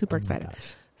 weeks left. Super excited.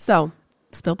 So,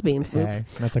 spilled the beans. Okay,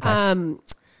 that's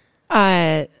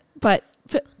okay. But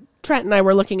Trent and I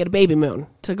were looking at a baby moon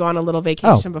to go on a little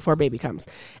vacation before baby comes.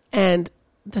 And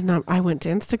I went to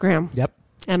Instagram. Yep.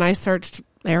 And I searched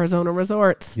Arizona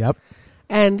resorts. Yep.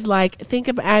 And like,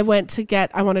 I wanted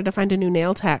to find a new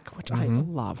nail tech, which I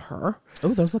love her. Oh,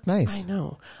 those look nice. I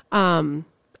know. And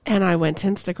I went to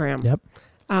Instagram. Yep.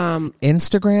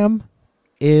 Instagram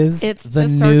is it's the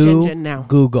search new engine now.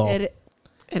 Google. It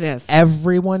is.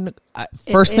 Everyone,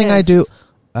 first thing I do,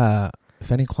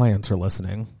 if any clients are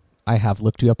listening, I have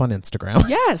looked you up on Instagram.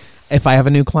 Yes. If I have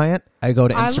a new client, I go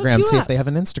to Instagram, see if they have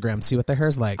an Instagram, see what their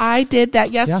hair's like. I did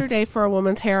that yesterday for a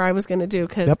woman's hair I was going to do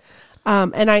because,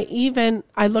 and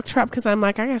I looked her up because I'm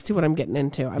like, I got to see what I'm getting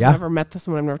into. I've never met this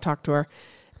woman. I've never talked to her.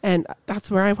 And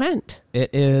that's where I went. It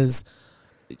is.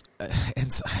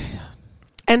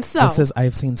 And so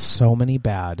I've seen so many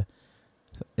bad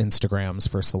Instagrams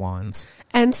for salons.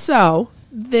 And so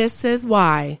this is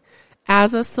why,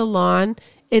 as a salon,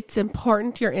 it's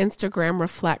important your Instagram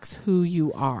reflects who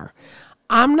you are.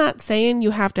 I'm not saying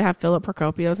you have to have Philip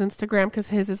Procopio's Instagram because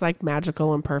his is like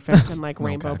magical and perfect and like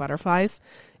rainbow butterflies.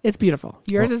 It's beautiful.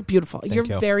 Yours is beautiful. You're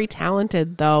very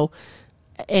talented though,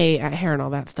 at hair and all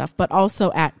that stuff, but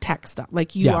also at tech stuff.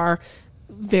 Like you are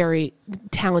very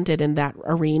talented in that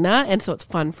arena, and so it's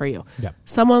fun for you. Yeah.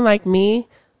 Someone like me,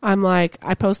 I'm like,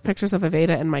 I post pictures of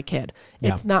Aveda and my kid.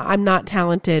 I'm not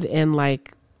talented in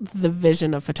like the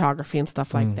vision of photography and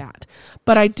stuff like that.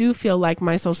 But I do feel like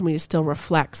my social media still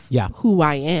reflects who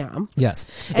I am.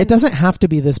 Yes. And it doesn't have to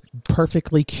be this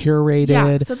perfectly curated.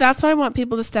 Yeah, so that's why I want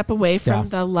people to step away from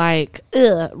the like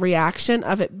reaction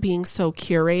of it being so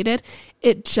curated.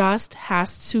 It just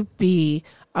has to be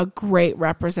a great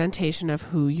representation of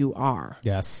who you are.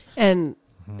 Yes. And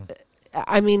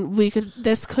I mean,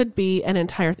 this could be an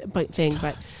entire thing,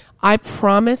 but I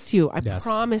promise you,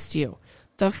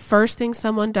 the first thing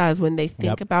someone does when they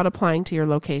think about applying to your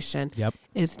location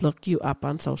is look you up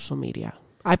on social media.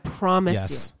 I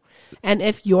promise you. And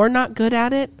if you're not good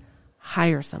at it,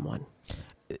 hire someone.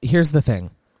 Here's the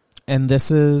thing. And this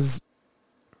is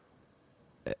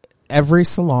every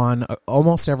salon,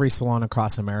 almost every salon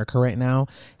across America right now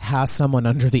has someone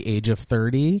under the age of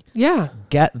 30. Yeah.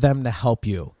 Get them to help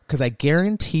you. Because I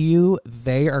guarantee you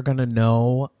they are going to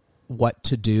know what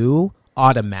to do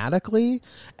automatically,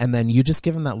 and then you just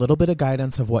give them that little bit of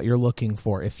guidance of what you're looking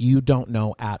for if you don't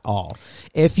know at all.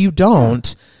 If you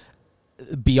don't,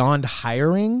 beyond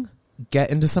hiring, get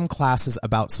into some classes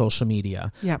about social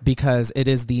media because it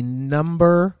is the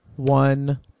number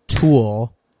one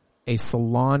tool a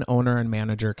salon owner and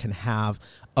manager can have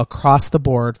across the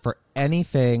board for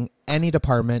anything, any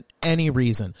department, any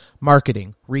reason.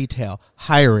 Marketing, retail,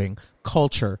 hiring,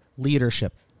 culture,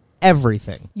 leadership,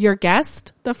 everything. Your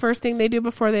guest, the first thing they do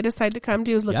before they decide to come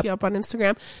to you is look you up on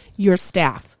Instagram. Your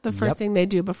staff, the first thing they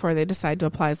do before they decide to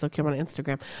apply is look you up on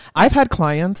Instagram. I've had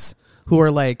clients who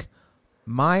are like,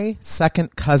 my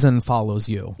second cousin follows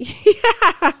you.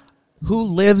 Who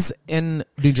lives in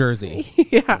New Jersey.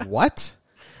 What?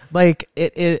 Like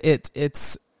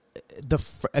it's the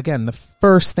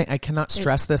first thing. I cannot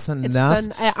stress this enough.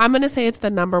 I'm going to say it's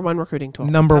the number one recruiting tool.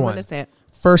 I'm going to say it.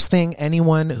 First thing,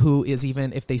 anyone who is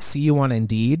even, if they see you on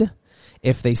Indeed,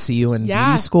 if they see you in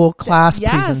beauty school class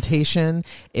presentation,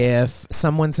 if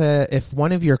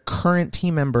one of your current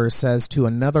team members says to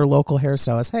another local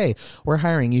hairstylist, hey, we're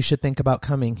hiring, you should think about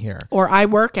coming here. Or I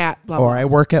work at blah, blah. Or I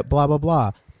work at blah, blah,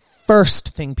 blah.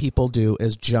 First thing people do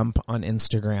is jump on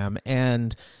Instagram,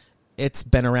 and it's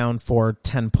been around for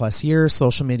 10 plus years.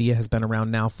 Social media has been around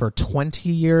now for 20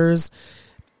 years.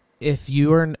 If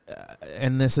you are,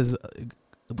 and this is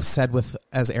said with,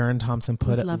 as Aaron Thompson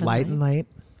put it, light and light.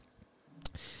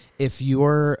 If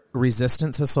you're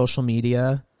resistant to social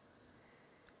media,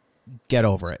 get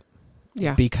over it.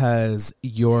 Yeah. Because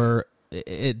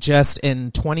it just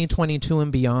in 2022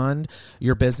 and beyond,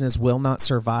 your business will not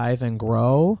survive and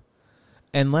grow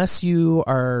unless you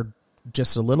are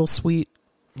just a little sweet.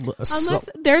 Unless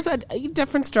there's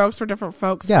different strokes for different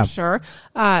folks, for sure.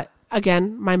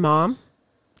 Again, my mom,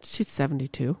 she's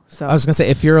 72. So I was gonna say,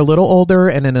 if you're a little older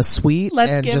and in a suite,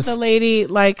 let's give the lady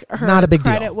like her not a big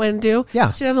credit deal. when due.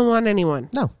 Yeah, she doesn't want anyone.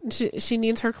 No, she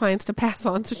needs her clients to pass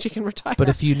on so she can retire. But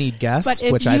if you need guests,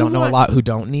 which I don't know a lot who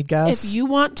don't need guests, if you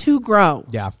want to grow,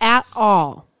 at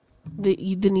all,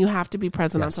 then you have to be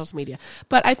present on social media.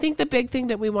 But I think the big thing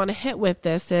that we want to hit with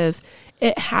this is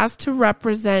it has to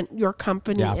represent your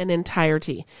company in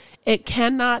entirety. It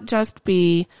cannot just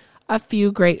be a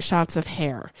few great shots of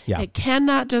hair. It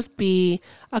cannot just be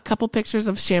a couple pictures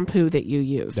of shampoo that you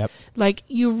use. Like,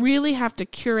 you really have to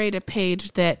curate a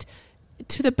page that,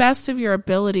 to the best of your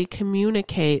ability,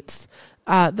 communicates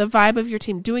the vibe of your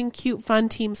team, doing cute, fun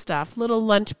team stuff, little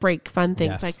lunch break fun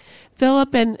things. Like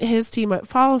Philip and his team,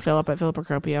 follow Philip at Philip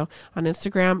Acropio on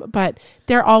Instagram, but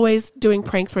they're always doing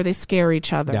pranks where they scare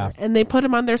each other and they put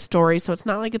them on their story. So it's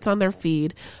not like it's on their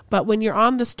feed, but when you're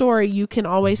on the story, you can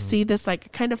always see this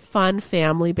like kind of fun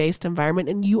family based environment,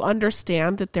 and you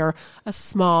understand that they're a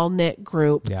small knit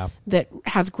group that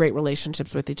has great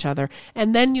relationships with each other.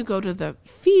 And then you go to the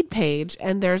feed page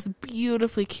and there's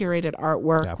beautifully curated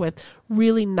artwork with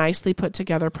really nicely put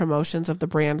together promotions of the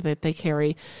brand that they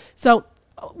carry. So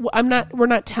we're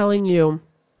not telling you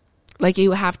like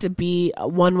you have to be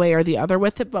one way or the other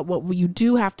with it, but what you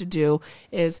do have to do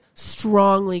is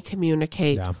strongly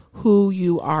communicate who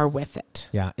you are with it.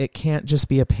 Yeah, it can't just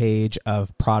be a page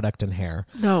of product and hair.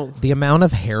 No. The amount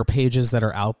of hair pages that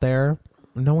are out there,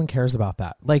 no one cares about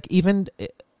that. Like, even,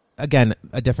 again,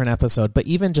 a different episode, but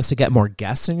even just to get more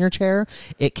guests in your chair,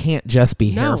 it can't just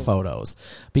be hair photos,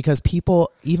 because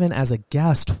people, even as a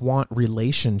guest, want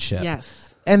relationship.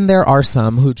 Yes. And there are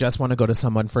some who just want to go to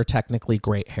someone for technically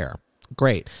great hair.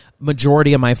 Great.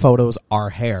 Majority of my photos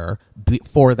are hair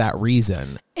for that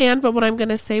reason. But what I'm going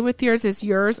to say with yours is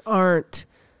yours aren't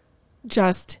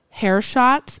just hair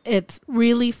shots. It's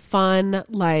really fun,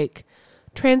 like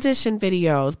transition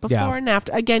videos before and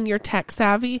after. Again, you're tech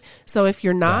savvy. So if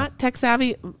you're not tech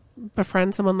savvy,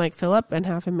 befriend someone like Philip and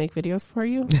have him make videos for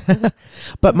you.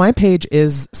 But my page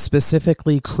is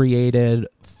specifically created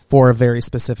for a very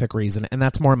specific reason, and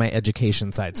that's more my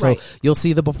education side. So you'll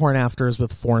see the before and afters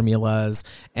with formulas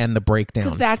and the breakdown.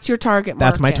 Because that's your target market.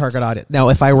 That's my target audience. Now,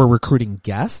 if I were recruiting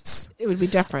guests, it would be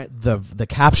different. The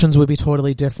captions would be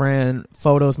totally different.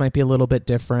 Photos might be a little bit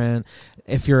different.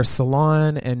 If you're a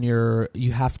salon and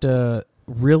you have to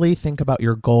really think about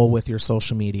your goal with your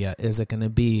social media. Is it going to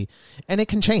be, and it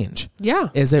can change. Yeah.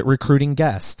 Is it recruiting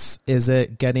guests? Is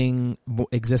it getting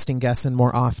existing guests in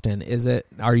more often?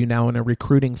 Are you now in a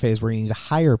recruiting phase where you need to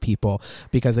hire people?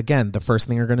 Because again, the first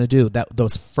thing you're going to do,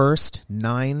 those first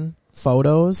 9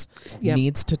 photos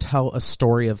needs to tell a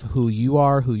story of who you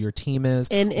are, who your team is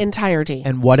in entirety,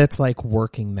 and what it's like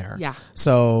working there. Yeah.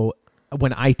 So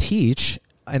when I teach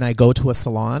and I go to a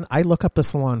salon, I look up the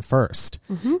salon first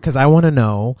because I want to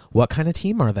know what kind of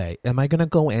team are they. Am I going to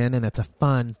go in and it's a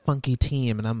fun, funky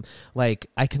team, and I'm like,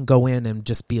 I can go in and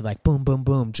just be like, boom, boom,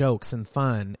 boom, jokes and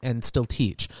fun and still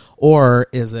teach? Or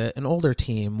is it an older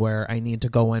team where I need to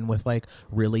go in with like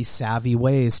really savvy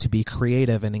ways to be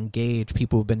creative and engage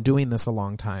people who've been doing this a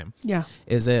long time? Yeah.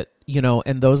 Is it,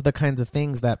 and those are the kinds of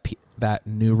things that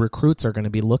new recruits are going to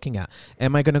be looking at.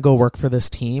 Am I going to go work for this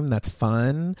team that's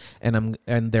fun and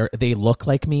they look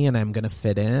like me and I'm going to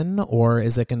fit in, or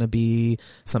is it going to be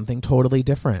something totally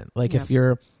different? Like if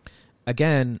you're,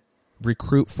 again,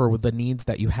 recruit for the needs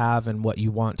that you have and what you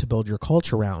want to build your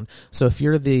culture around. So if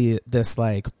you're this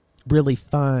like really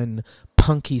fun,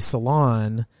 punky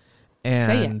salon,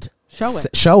 and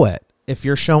show it. If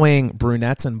you're showing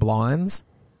brunettes and blondes,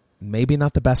 maybe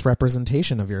not the best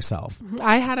representation of yourself.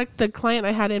 I had the client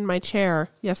I had in my chair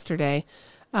yesterday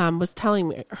was telling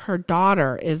me her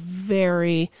daughter is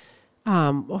very,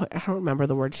 I don't remember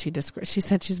the word she described. She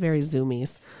said she's very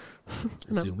zoomies.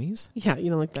 Zoomies? Yeah,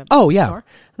 like that. Oh, yeah. Store.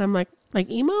 And I'm like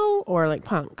emo or like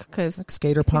punk? Because like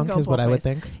skater punk is what I would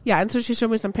think. Yeah, and so she showed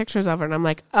me some pictures of her, and I'm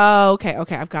like, oh, okay,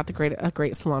 I've got a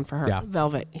great salon for her. Yeah.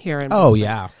 Velvet here in Boston.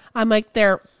 Yeah. I'm like,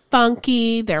 they're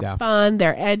funky, they're fun,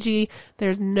 they're edgy.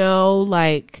 There's no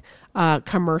like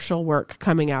commercial work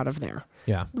coming out of there.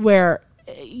 Yeah.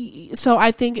 So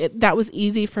I think that was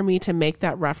easy for me to make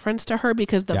that reference to her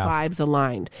because the vibes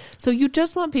aligned. So you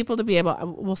just want people to be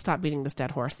able, we'll stop beating this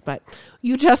dead horse, but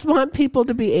you just want people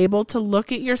to be able to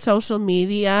look at your social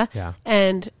media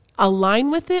and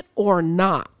align with it or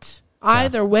not.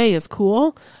 Either way is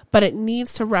cool, but it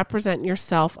needs to represent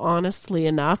yourself honestly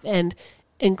enough and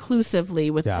inclusively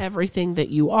with everything that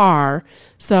you are.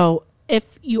 So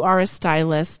if you are a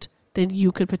stylist, then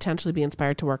you could potentially be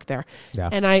inspired to work there. Yeah.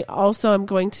 And I also am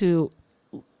going to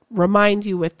remind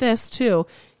you with this too,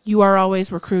 you are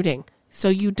always recruiting. So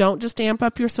you don't just amp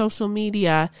up your social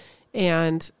media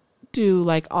and do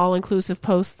like all-inclusive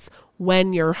posts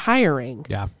when you're hiring.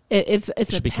 Yeah. It's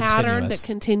a pattern that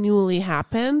continually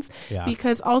happens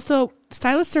because also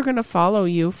stylists are going to follow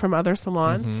you from other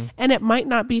salons and it might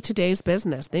not be today's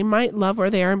business. They might love where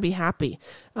they are and be happy.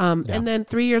 And then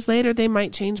 3 years later, they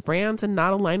might change brands and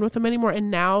not align with them anymore. And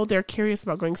now they're curious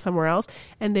about going somewhere else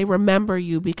and they remember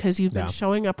you because you've been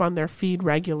showing up on their feed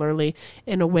regularly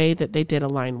in a way that they did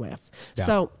align with. Yeah.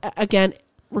 So again,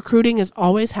 recruiting is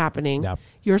always happening. Yeah.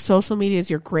 Your social media is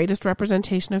your greatest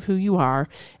representation of who you are,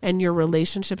 and your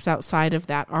relationships outside of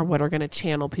that are what are going to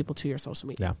channel people to your social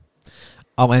media. Yeah.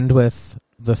 I'll end with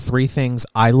the 3 things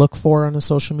I look for on a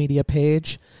social media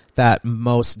page that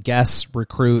most guests,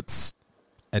 recruits,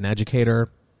 an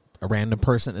educator, a random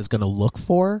person is going to look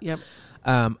for. Yep.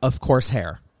 Of course,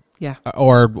 hair. Yeah.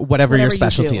 Or whatever your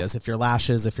specialty is, if your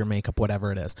lashes, if your makeup,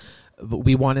 whatever it is.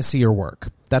 We want to see your work.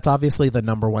 That's obviously the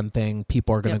number one thing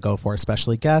people are going to go for,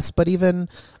 especially guests, but even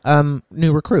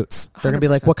new recruits. They're going to be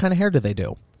like, what kind of hair do they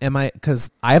do?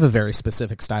 Because I have a very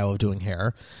specific style of doing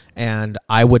hair, and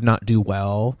I would not do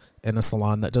well in a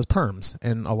salon that does perms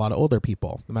and a lot of older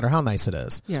people, no matter how nice it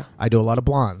is. Yeah. I do a lot of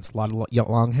blondes, a lot of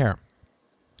long hair.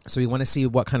 So we want to see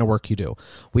what kind of work you do.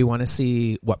 We want to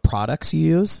see what products you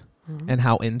use. And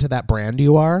how into that brand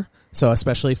you are. So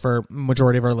especially for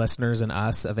majority of our listeners and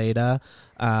us, Aveda,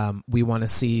 we want to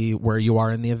see where you are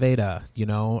in the Aveda. You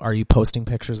know, are you posting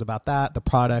pictures about that, the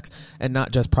products, and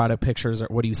not just product pictures, or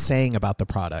what are you saying about the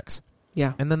products?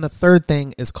 Yeah. And then the third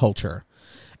thing is culture.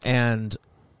 And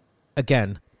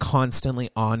again, constantly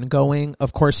ongoing.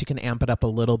 Of course, you can amp it up a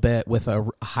little bit with a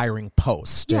hiring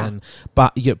post. Yeah.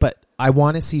 But I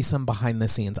want to see some behind the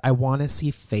scenes. I want to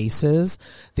see faces.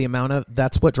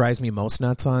 That's what drives me most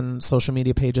nuts on social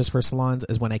media pages for salons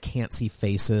is when I can't see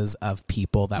faces of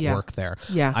people that work there.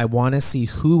 Yeah. I want to see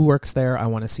who works there. I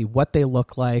want to see what they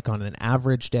look like on an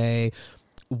average day,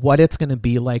 what it's going to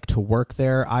be like to work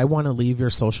there. I want to leave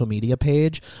your social media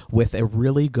page with a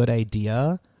really good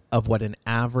idea of what an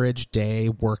average day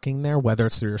working there, whether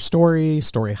it's through your story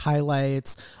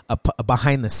highlights, a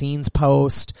behind the scenes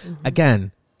post.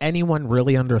 Again, anyone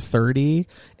really under 30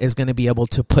 is going to be able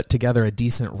to put together a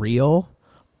decent reel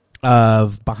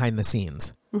of behind the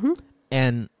scenes.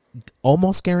 And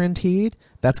almost guaranteed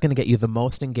that's going to get you the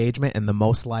most engagement and the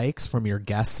most likes from your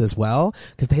guests as well,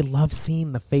 because they love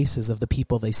seeing the faces of the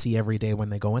people they see every day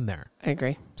when they go in there. I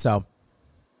agree. So,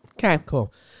 okay,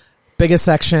 cool. Biggest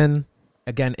section.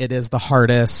 Again, it is the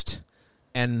hardest,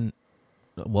 and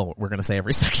well, we're going to say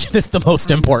every section is the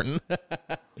most important.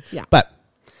 Yeah. But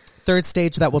third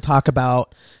stage that we'll talk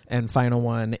about, and final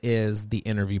one, is the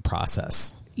interview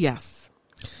process. Yes.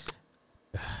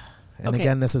 And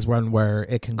again, this is one where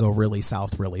it can go really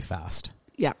south really fast.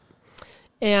 Yeah.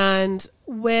 And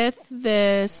with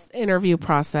this interview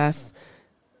process,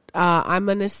 I'm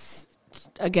going to,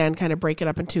 again, kind of break it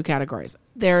up in 2 categories.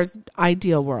 There's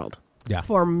ideal world. Yeah.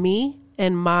 For me,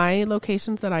 in my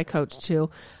locations that I coach to,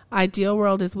 ideal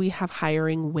world is we have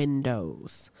hiring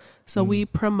windows. So we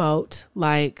promote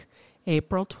like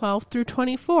April 12th through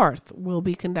 24th. We'll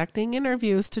be conducting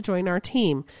interviews to join our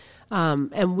team.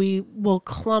 And we will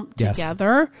clump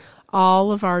together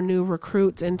all of our new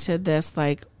recruits into this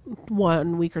like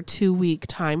 1 week or 2 week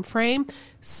time frame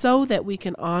so that we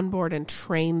can onboard and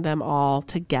train them all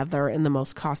together in the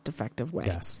most cost effective way.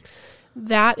 Yes.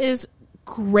 That is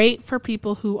great for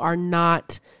people who are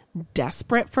not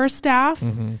desperate for staff.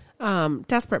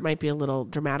 Desperate might be a little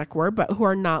dramatic word, but who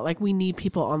are not like, we need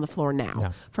people on the floor now.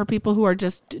 Yeah. For people who are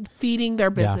just feeding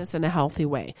their business in a healthy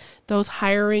way. Those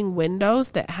hiring windows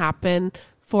that happen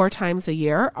 4 times a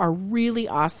year are really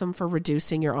awesome for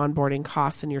reducing your onboarding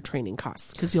costs and your training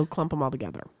costs because you'll clump them all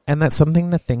together. And that's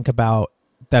something to think about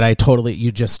that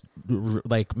you just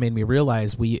like made me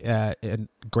realize in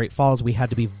Great Falls, we had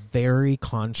to be very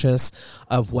conscious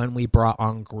of when we brought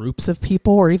on groups of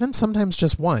people or even sometimes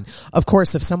just one. Of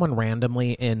course, if someone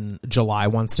randomly in July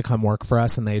wants to come work for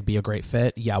us and they'd be a great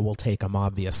fit, we'll take them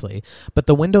obviously. But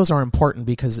the windows are important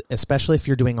because especially if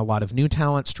you're doing a lot of new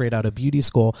talent straight out of beauty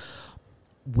school,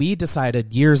 we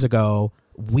decided years ago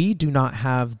we do not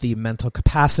have the mental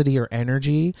capacity or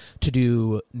energy to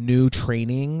do new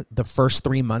training the first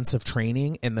 3 months of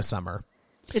training in the summer.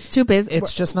 It's too busy.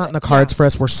 It's just not in the cards for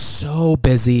us. We're so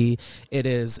busy. It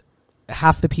is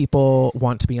half the people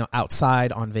want to be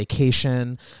outside on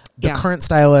vacation. The current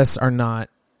stylists are not,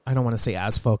 I don't want to say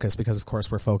as focused because of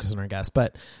course we're focused on our guests,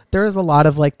 but there is a lot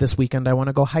of like, this weekend I want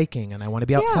to go hiking and I want to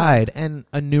be outside, and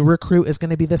a new recruit is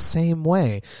going to be the same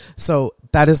way. So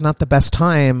that is not the best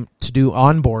time to do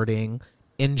onboarding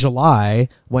in July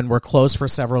when we're closed for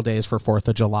several days for 4th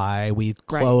of July. We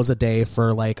close a day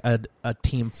for like a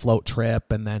team float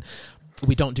trip, and then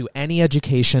we don't do any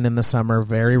education in the summer,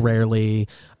 very rarely.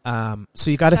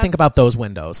 So you got to think about those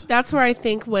windows. That's where I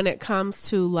think when it comes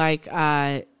to like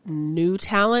new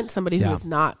talent, somebody who has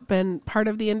not been part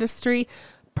of the industry,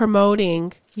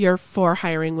 promoting your 4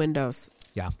 hiring windows.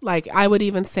 Yeah. Like I would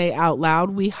even say out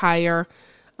loud, we hire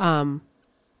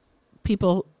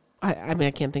people. I mean,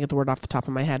 I can't think of the word off the top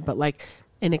of my head, but like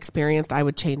inexperienced, I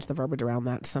would change the verbiage around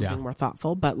that to something more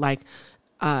thoughtful. But like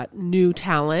new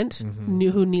talent,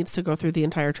 new who needs to go through the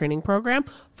entire training program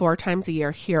 4 times a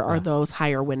year. Here are those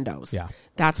hire windows. Yeah,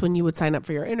 that's when you would sign up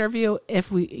for your interview.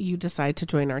 If you decide to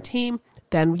join our team,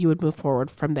 then you would move forward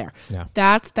from there. Yeah,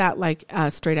 that's that like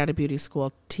straight out of beauty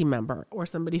school team member or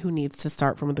somebody who needs to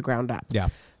start from the ground up. Yeah.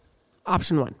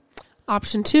 Option 1.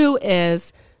 Option 2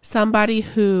 is somebody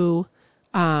who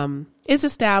is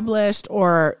established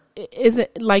or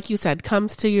isn't, like you said,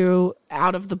 comes to you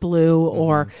out of the blue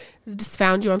or just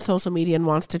found you on social media and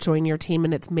wants to join your team,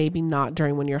 and it's maybe not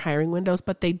during when you're hiring windows,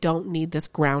 but they don't need this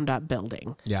ground up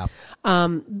building. Yeah.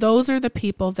 Those are the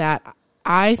people that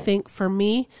I think, for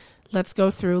me, let's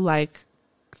go through like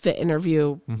the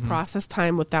interview process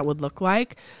time, what that would look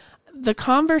like. The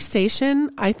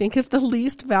conversation, I think, is the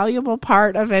least valuable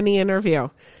part of any interview.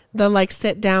 The like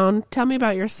sit down, tell me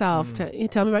about yourself, tell me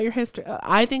about your history.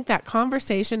 I think that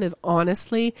conversation is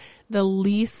honestly the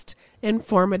least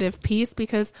informative piece,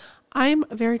 because I'm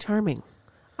very charming.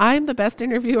 I'm the best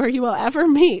interviewer you will ever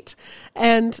meet.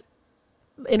 And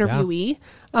interviewee.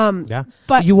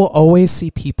 But you will always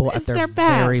see people at their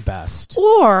very best.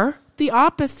 Or the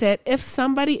opposite, if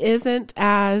somebody isn't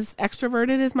as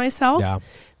extroverted as myself,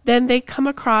 then they come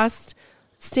across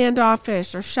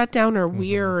standoffish or shut down or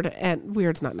weird, and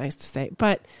weird's not nice to say,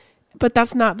 but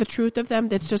that's not the truth of them.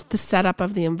 It's just the setup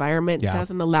of the environment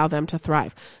doesn't allow them to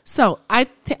thrive. So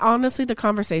honestly, the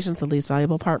conversation's the least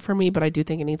valuable part for me, but I do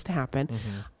think it needs to happen.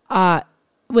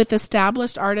 With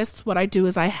established artists, what I do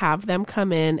is I have them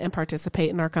come in and participate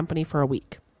in our company for a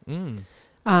week.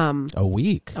 A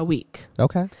week? A week.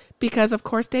 Okay. Because of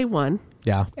course, day one,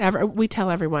 we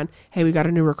tell everyone, hey, we got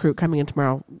a new recruit coming in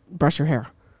tomorrow. Brush your hair.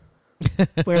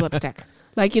 Wear lipstick.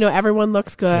 Like, everyone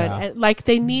looks good. And, like,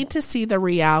 they need to see the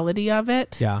reality of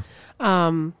it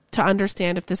to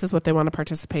understand if this is what they want to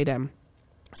participate in.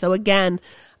 So again,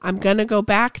 I'm going to go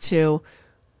back to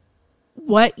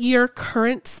what your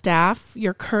current staff,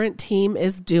 your current team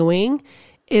is doing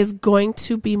is going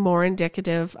to be more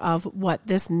indicative of what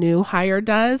this new hire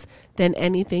does than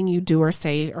anything you do or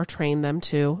say or train them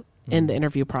to in the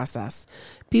interview process.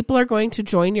 People are going to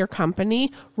join your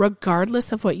company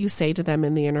regardless of what you say to them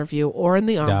in the interview or in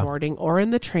the onboarding or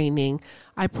in the training.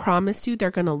 I promise you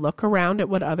they're going to look around at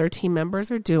what other team members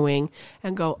are doing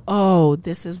and go, oh,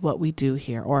 this is what we do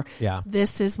here, or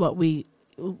this is what we,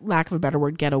 lack of a better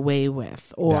word, get away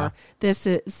with, or this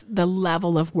is the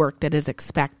level of work that is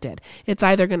expected. It's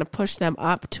either going to push them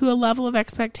up to a level of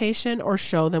expectation or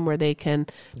show them where they can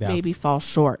maybe fall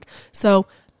short. So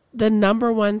the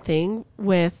number one thing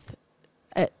with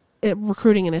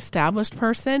recruiting an established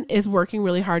person is working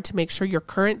really hard to make sure your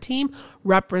current team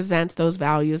represents those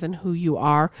values and who you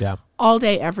are all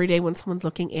day, every day, when someone's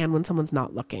looking and when someone's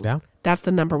not looking. That's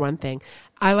the number one thing.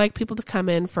 I like people to come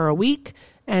in for a week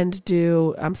and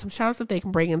do some shout-outs if they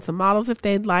can bring in some models if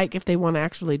they'd like. If they want to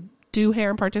actually do hair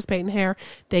and participate in hair,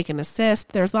 they can assist.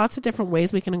 There's lots of different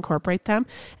ways we can incorporate them.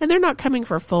 And they're not coming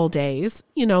for full days,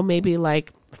 maybe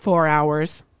like 4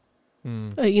 hours.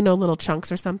 Little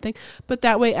chunks or something. But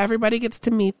that way everybody gets to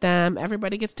meet them.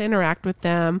 Everybody gets to interact with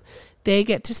them. They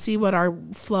get to see what our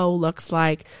flow looks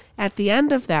like. At the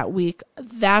end of that week,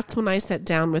 that's when I sit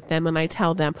down with them and I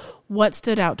tell them what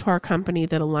stood out to our company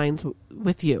that aligns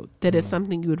with you, that is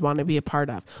something you would want to be a part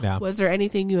of. Was there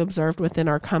anything you observed within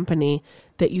our company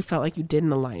that you felt like you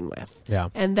didn't align with?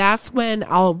 And that's when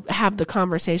I'll have the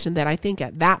conversation that I think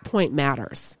at that point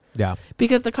matters.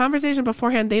 Because the conversation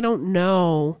beforehand, they don't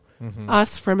know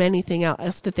us from anything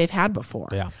else that they've had before.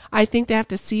 I think they have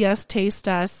to see us, taste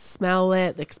us, smell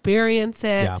it, experience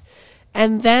it,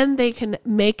 and then they can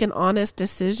make an honest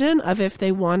decision of if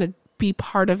they want to be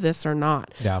part of this or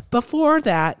not. Before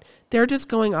that, they're just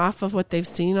going off of what they've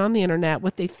seen on the internet,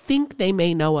 what they think they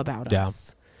may know about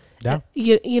us.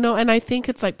 And I think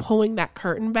it's like pulling that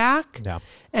curtain back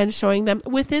and showing them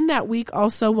within that week.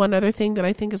 Also, one other thing that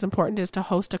I think is important is to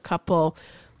host a couple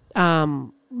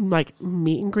like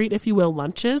meet and greet, if you will,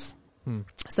 lunches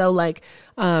So like,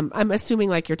 I'm assuming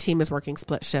like your team is working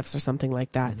split shifts or something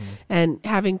like that, and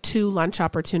having 2 lunch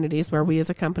opportunities where we as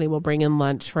a company will bring in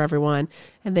lunch for everyone,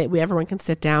 and everyone can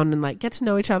sit down and like get to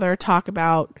know each other, talk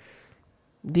about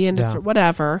the industry,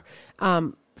 whatever,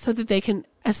 so that they can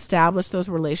establish those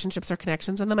relationships or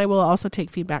connections. And then I will also take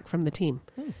feedback from the team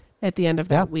at the end of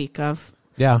that week of.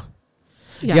 Yeah,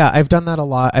 I've done that a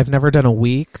lot. I've never done a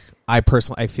week. I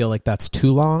feel like that's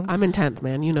too long. I'm intense,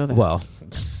 man. You know this. Well,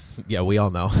 yeah, we all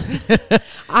know.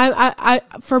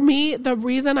 For me, the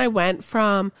reason I went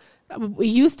from, we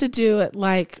used to do it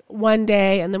like one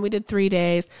day and then we did 3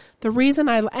 days. The reason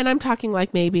and I'm talking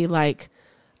like maybe like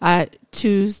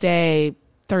Tuesday,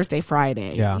 Thursday,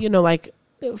 Friday, like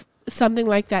something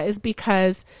like that, is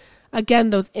because again,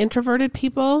 those introverted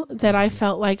people that I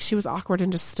felt like she was awkward and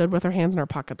just stood with her hands in her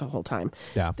pocket the whole time.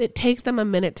 Yeah. It takes them a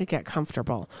minute to get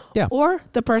comfortable. Yeah. Or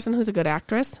the person who's a good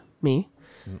actress, me,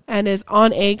 and is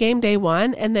on A game day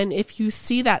one. And then if you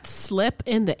see that slip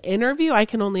in the interview, I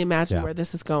can only imagine where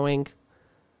this is going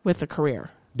with the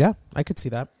career. Yeah, I could see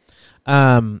that.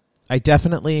 I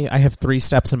have 3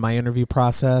 steps in my interview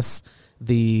process.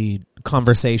 The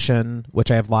conversation, which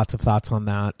I have lots of thoughts on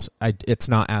that, it's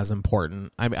not as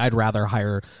important. I'd rather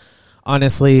hire,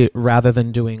 honestly, rather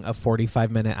than doing a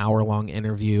 45-minute, hour-long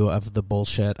interview of the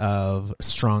bullshit of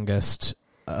strongest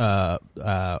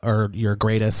or your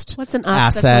greatest what's an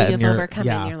asset obstacle you've overcome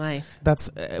in your life. That's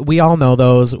we all know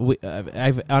those.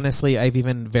 I've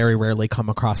even very rarely come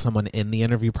across someone in the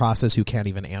interview process who can't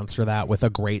even answer that with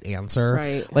a great answer.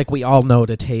 Right. Like we all know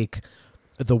to take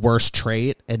the worst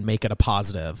trait and make it a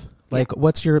positive. Like,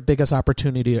 what's your biggest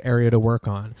opportunity area to work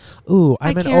on? Ooh,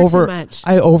 I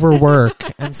overwork.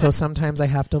 And so sometimes I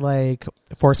have to like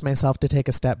force myself to take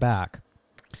a step back.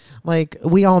 Like,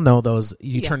 we all know those.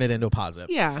 You turn it into a positive.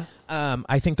 Yeah.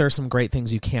 I think there's some great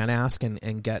things you can ask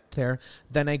and get there.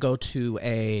 Then I go to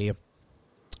a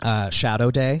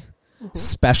shadow day,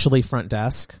 especially front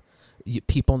desk.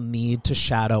 People need to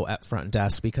shadow at front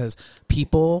desk because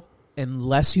people,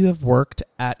 unless you have worked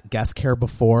at guest care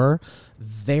before,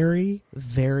 very,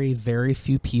 very, very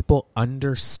few people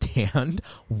understand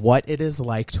what it is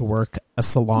like to work a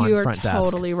salon front desk.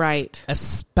 You're totally right.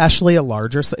 Especially a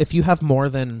larger. So if you have more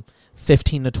than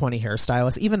 15 to 20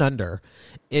 hairstylists, even under,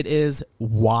 it is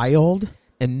wild.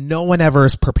 And no one ever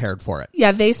is prepared for it.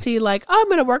 Yeah, they see like, oh, I'm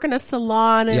going to work in a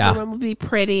salon and everyone will be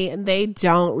pretty. And they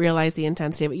don't realize the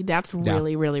intensity of it. That's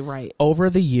really, really right. Over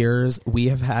the years, we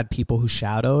have had people who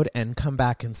shadowed and come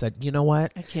back and said, you know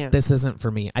what? I can't. This isn't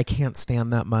for me. I can't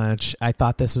stand that much. I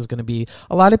thought this was going to be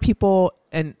a lot of people.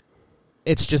 And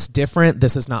it's just different.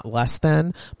 This is not less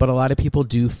than. But a lot of people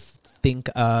do think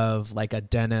of like a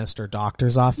dentist or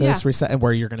doctor's office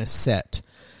where you're going to sit.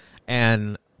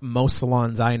 And most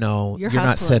salons I know, you're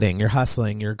not sitting, you're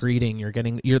hustling, you're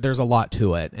greeting, there's a lot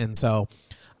to it. And so,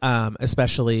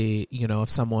 especially, if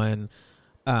someone,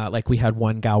 like we had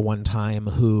one gal one time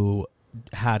who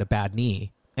had a bad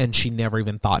knee and she never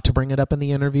even thought to bring it up in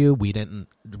the interview. We didn't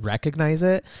recognize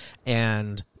it.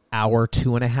 And hour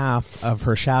 2.5 of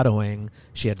her shadowing,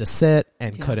 she had to sit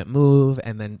and couldn't move.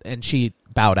 And she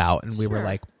bowed out and we were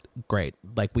like, great.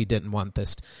 Like we didn't want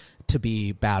this to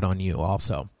be bad on you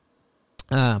also.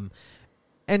 And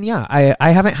I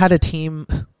haven't had a team.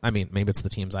 I mean, maybe it's the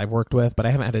teams I've worked with, but I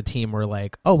haven't had a team where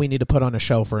like, oh, we need to put on a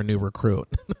show for a new recruit.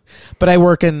 But I've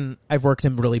worked in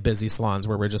really busy salons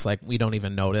where we're just like, we don't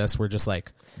even notice. We're just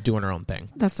like doing our own thing.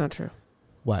 That's not true.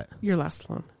 What? Your last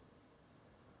salon.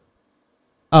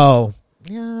 Oh,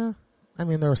 yeah. I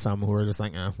mean, there were some who were just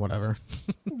like, whatever.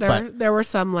 There were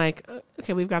some like,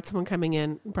 okay, we've got someone coming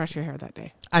in, brush your hair that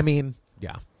day. I mean,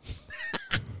 yeah.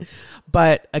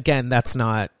 But again, that's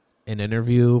not an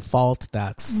interview fault.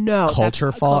 That's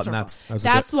culture fault. And that's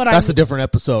a different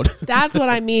episode. That's what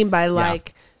I mean by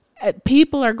like,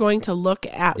 people are going to look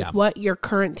at what your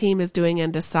current team is doing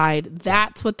and decide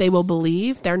that's what they will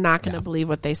believe. They're not going to believe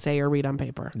what they say or read on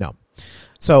paper. No.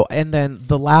 So, and then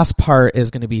the last part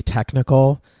is going to be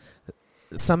technical.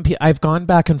 I've gone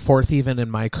back and forth even in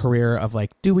my career of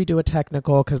like, do we do a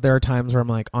technical? Because there are times where I'm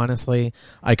like, honestly,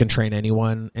 I can train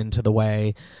anyone into the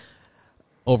way.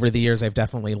 Over the years, I've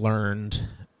definitely learned,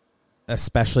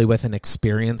 especially with an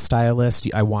experienced stylist,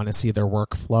 I want to see their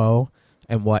workflow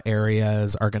and what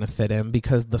areas are going to fit in,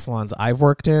 because the salons I've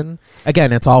worked in,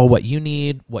 again, it's all what you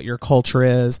need, what your culture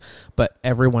is, but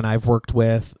everyone I've worked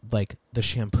with, like the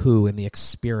shampoo and the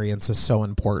experience is so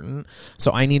important.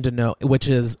 So I need to know, which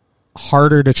is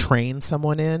harder to train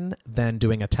someone in than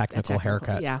doing a technical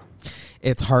haircut. Yeah.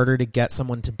 It's harder to get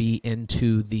someone to be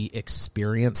into the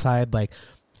experience side, like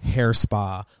hair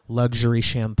spa, luxury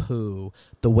shampoo,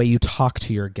 the way you talk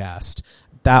to your guest,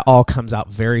 that all comes out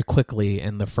very quickly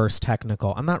in the first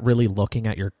technical. I'm not really looking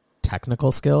at your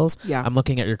technical skills. Yeah. I'm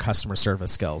looking at your customer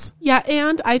service skills. Yeah,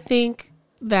 and I think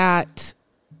that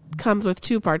comes with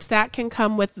two parts. That can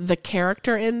come with the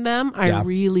character in them I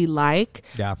really like.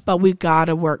 Yeah. But we've got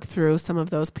to work through some of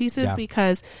those pieces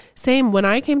because same when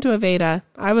I came to Aveda,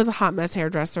 I was a hot mess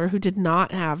hairdresser who did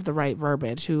not have the right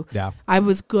verbiage, I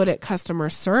was good at customer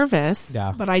service,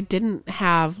 but I didn't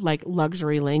have like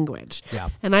luxury language. Yeah.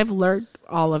 And I've learned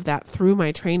all of that through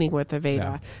my training with Aveda.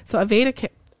 Yeah. So Aveda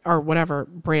or whatever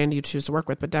brand you choose to work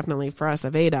with, but definitely for us,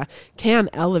 Aveda can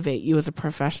elevate you as a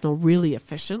professional really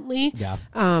efficiently. Yeah.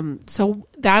 So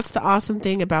that's the awesome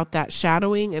thing about that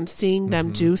shadowing and seeing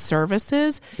them do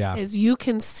services is you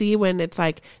can see when it's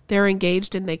like they're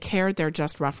engaged and they care, they're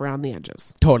just rough around the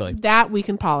edges. Totally. That we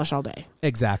can polish all day.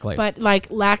 Exactly. But like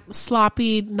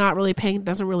sloppy, not really paying,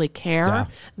 doesn't really care. Yeah.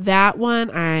 That one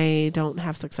I don't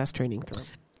have success training through.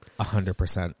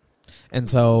 100%. And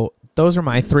so those are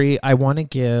my three. I want to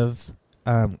give,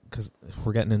 because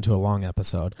we're getting into a long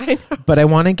episode, but I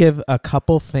want to give a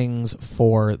couple things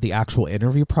for the actual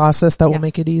interview process that will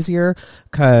make it easier,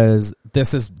 because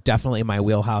this is definitely my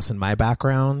wheelhouse and my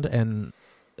background. And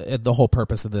the whole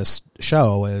purpose of this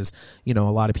show is, a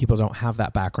lot of people don't have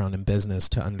that background in business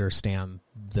to understand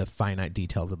the finite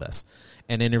details of this.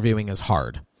 And interviewing is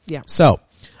hard. Yeah. So,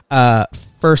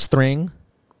 first thing,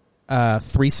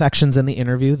 3 sections in the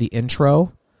interview: the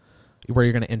intro, where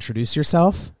you're going to introduce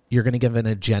yourself. You're going to give an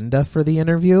agenda for the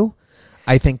interview.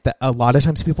 I think that a lot of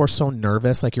times people are so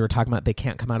nervous, like you were talking about, they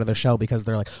can't come out of their shell because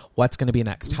they're like, what's going to be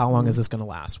next? How long is this going to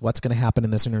last? What's going to happen in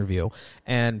this interview?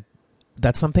 And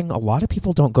that's something a lot of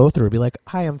people don't go through. Be like,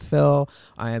 hi, I'm Phil.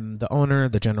 I'm the owner,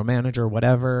 the general manager,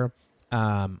 whatever.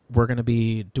 We're going to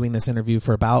be doing this interview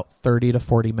for about 30 to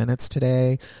 40 minutes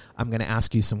today. I'm going to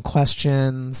ask you some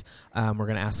questions. We're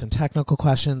going to ask some technical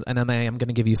questions, and then I am going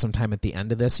to give you some time at the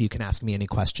end of this so you can ask me any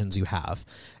questions you have,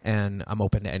 and I'm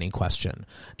open to any question.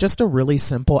 Just a really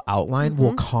simple outline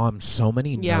will calm so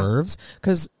many nerves,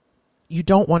 because you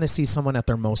don't want to see someone at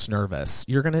their most nervous.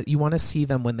 You want to see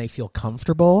them when they feel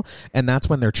comfortable, and that's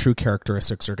when their true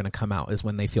characteristics are going to come out, is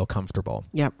when they feel comfortable.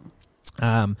 Yep.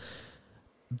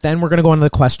 Then we're going to go into the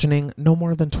questioning. No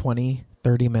more than 20,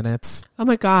 30 minutes. Oh,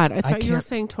 my God. I thought you were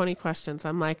saying 20 questions.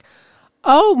 I'm like,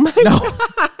 oh, my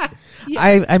God.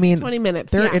 Yeah. I mean, 20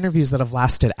 minutes. There are interviews that have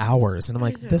lasted hours, and I'm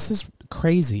like, this is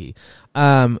crazy.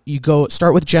 You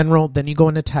start with general, then you go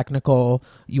into technical.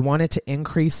 You want it to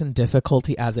increase in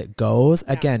difficulty as it goes.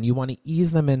 Yeah. Again, you want to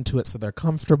ease them into it so they're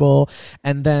comfortable.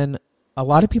 And then a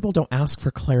lot of people don't ask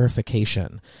for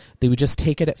clarification. They would just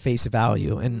take it at face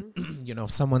value. And, if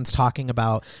someone's talking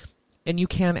about, and you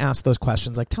can ask those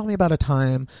questions, like, tell me about a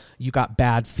time you got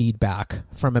bad feedback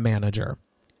from a manager.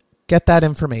 Get that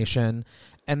information.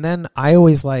 And then I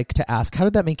always like to ask, how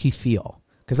did that make you feel?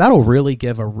 Because that'll really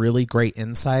give a really great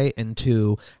insight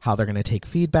into how they're going to take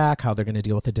feedback, how they're going to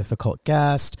deal with a difficult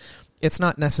guest. It's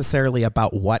not necessarily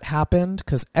about what happened,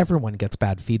 because everyone gets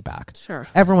bad feedback. Sure.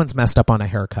 Everyone's messed up on a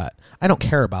haircut. I don't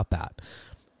care about that.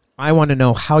 I want to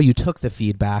know how you took the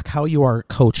feedback, how you are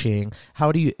coaching,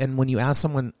 and when you ask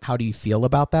someone, how do you feel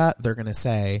about that? They're going to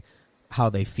say how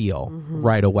they feel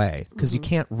right away, because you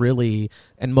can't really,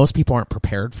 and most people aren't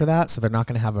prepared for that. So they're not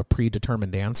going to have a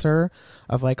predetermined answer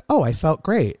of like, oh, I felt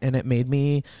great, and it made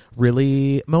me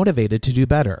really motivated to do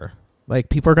better. Like,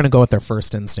 people are going to go with their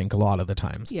first instinct a lot of the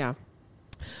times. Yeah.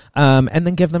 And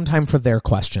then give them time for their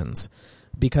questions,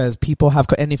 because people have,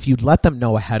 and if you let them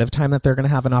know ahead of time that they're going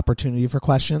to have an opportunity for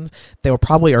questions, they will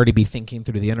probably already be thinking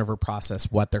through the interview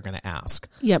process what they're going to ask.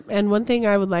 Yep. And one thing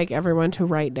I would like everyone to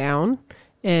write down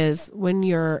is when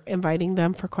you're inviting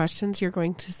them for questions, you're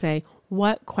going to say,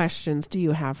 what questions do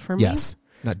you have for me? Yes.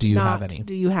 Do you have any?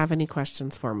 Do you have any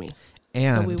questions for me?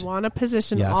 And so we want to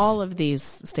position all of these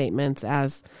statements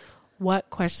as,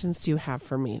 what questions do you have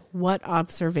for me? What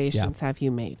observations have you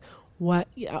made? What,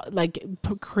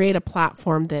 create a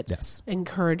platform that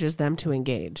encourages them to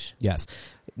engage. Yes.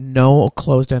 No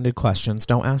closed-ended questions.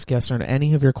 Don't ask yes or no.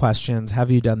 Any of your questions. Have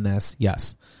you done this?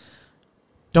 Yes.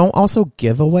 Don't also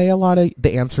give away a lot of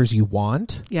the answers you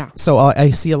want. Yeah. So I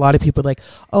see a lot of people like,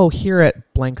 oh, here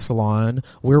at blank salon,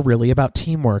 we're really about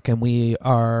teamwork, and we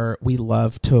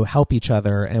love to help each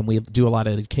other, and we do a lot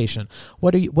of education.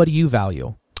 What do you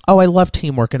value? Oh, I love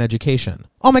teamwork and education.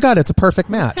 Oh my God, it's a perfect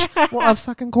match. Well, of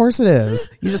fucking course it is.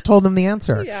 You just told them the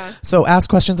answer. Yeah. So ask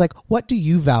questions like, what do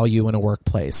you value in a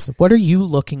workplace? What are you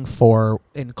looking for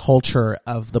in culture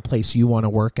of the place you want to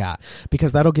work at?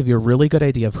 Because that'll give you a really good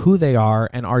idea of who they are,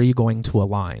 and are you going to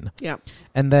align? Yeah.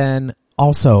 And then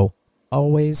also,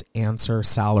 always answer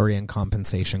salary and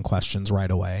compensation questions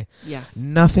right away. Yes.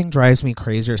 Nothing drives me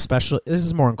crazier, especially, this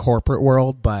is more in corporate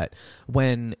world, but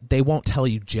when they won't tell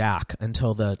you jack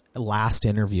until the last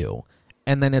interview.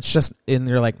 And then it's just, and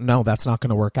you're like, no, that's not going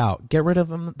to work out. Get rid of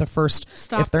them the first.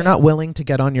 If they're not willing to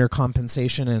get on your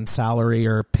compensation and salary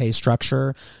or pay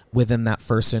structure within that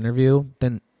first interview,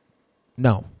 then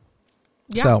no.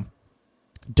 Yeah. So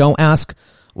don't ask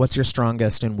what's your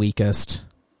strongest and weakest.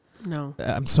 No.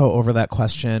 I'm so over that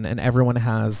question, and everyone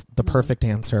has the perfect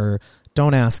answer.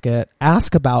 Don't ask it.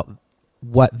 Ask about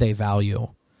what they value.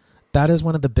 That is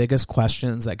one of the biggest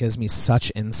questions that gives me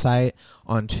such insight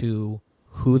onto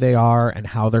who they are and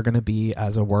how they're going to be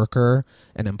as a worker,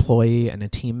 an employee, and a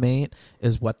teammate,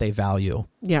 is what they value.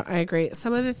 Yeah, I agree.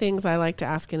 Some of the things I like to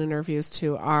ask in interviews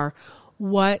too are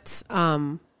what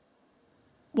are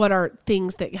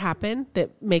things that happen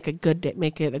that make it a good day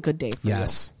for you?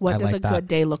 What does a good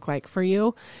day look like for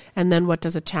you? And then what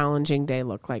does a challenging day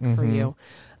look like for you?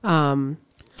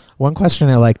 One question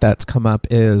I like that's come up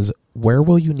is, where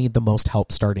will you need the most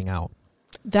help starting out?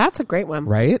 That's a great one.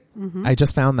 Right? Mm-hmm. I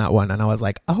just found that one and I was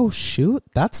like, oh, shoot,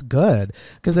 that's good.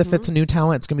 Because if it's new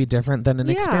talent, it's going to be different than an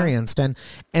experienced. And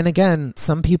again,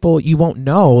 some people you won't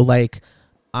know, like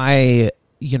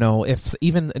if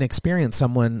even an experienced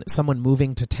someone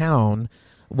moving to town,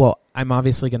 well, I'm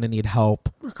obviously going to need help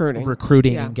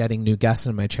recruiting and getting new guests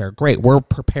in my chair. Great. We're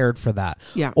prepared for that.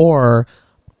 Yeah. Or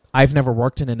I've never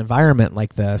worked in an environment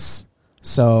like this,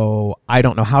 so I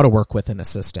don't know how to work with an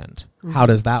assistant. Mm-hmm. How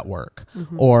does that work?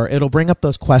 Mm-hmm. Or it'll bring up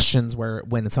those questions where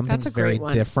when something's very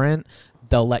different,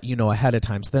 they'll let you know ahead of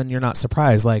time. So then you're not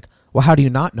surprised. Like, well, how do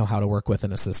you not know how to work with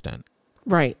an assistant?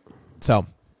 Right. So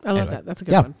I love that. That's a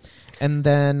good one. And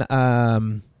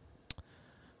then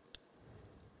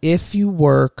if you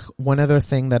work, one other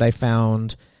thing that I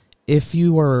found, if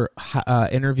you were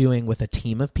interviewing with a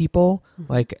team of people,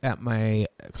 like at my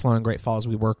salon in Great Falls,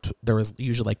 there was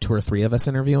usually like 2 or 3 of us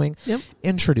interviewing. Yep.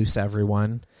 Introduce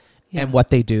everyone and what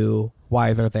they do,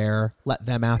 why they're there, let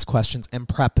them ask questions and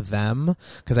prep them.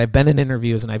 Because I've been in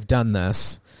interviews and I've done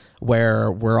this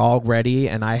where we're all ready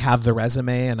and I have the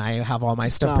resume and I have all my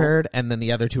stuff prepared, and then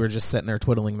the other 2 are just sitting there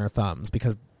twiddling their thumbs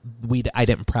because I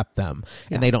didn't prep them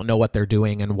and they don't know what they're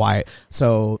doing and why.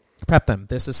 So prep them.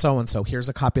 This is so-and-so. Here's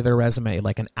a copy of their resume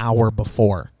like an hour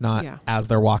before, not as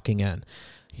they're walking in.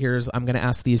 I'm going to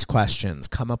ask these questions.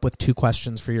 Come up with 2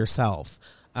 questions for yourself.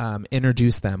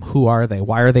 Introduce them. Who are they?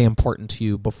 Why are they important to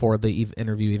you before the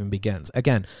interview even begins?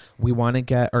 Again, we want to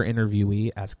get our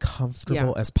interviewee as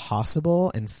comfortable as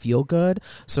possible and feel good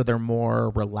so they're more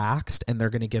relaxed and they're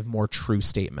going to give more true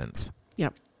statements.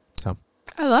 Yep. So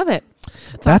I love it.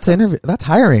 That's awesome. That's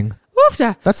hiring.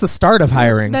 That's the start of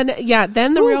hiring. Then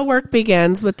the real work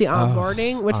begins with the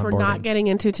onboarding, which we're not getting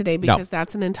into today because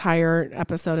that's an entire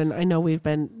episode. And I know we've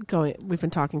been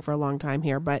talking for a long time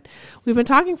here, but we've been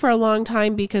talking for a long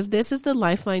time because this is the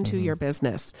lifeline to your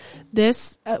business.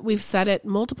 This, we've said it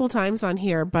multiple times on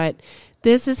here, but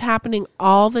this is happening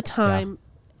all the time.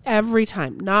 Every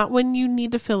time, not when you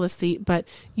need to fill a seat, but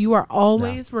you are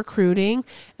always recruiting,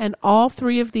 and all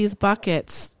 3 of these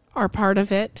buckets are part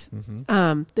of it.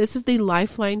 Mm-hmm. This is the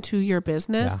lifeline to your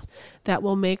business that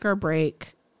will make or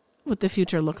break what the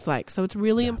future looks like. So it's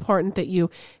really important that you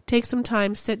take some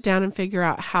time, sit down and figure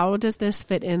out, how does this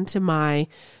fit into my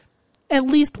at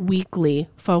least weekly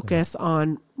focus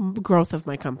on growth of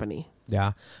my company?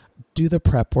 Yeah. Do the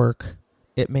prep work.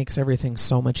 It makes everything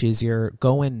so much easier.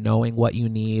 Go in knowing what you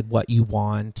need, what you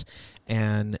want,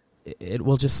 and it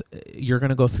will you're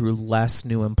going to go through less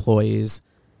new employees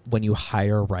when you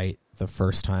hire right the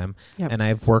first time. Yep. And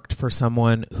I've worked for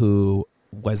someone who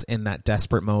was in that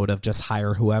desperate mode of just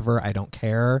hire whoever, I don't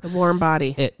care. The warm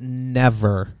body. It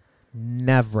never,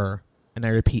 and I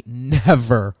repeat,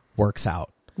 never works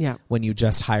out. Yeah. When you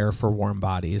just hire for warm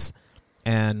bodies.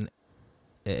 And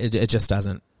it just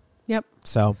doesn't. Yep.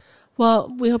 So,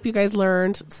 well, we hope you guys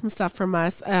learned some stuff from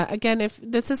us. Again, if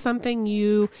this is something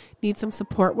you need some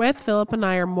support with, Philip and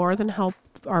I are more than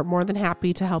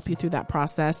happy to help you through that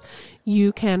process.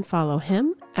 You can follow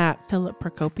him at Philip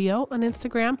Procopio on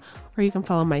Instagram, or you can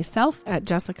follow myself at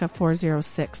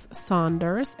Jessica406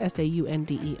 Saunders,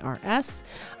 Saunders.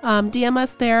 DM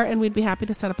us there, and we'd be happy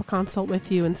to set up a consult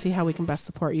with you and see how we can best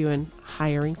support you in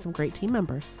hiring some great team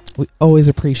members. We always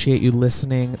appreciate you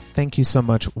listening. Thank you so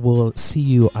much. We'll see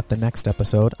you at the next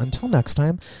episode. Until next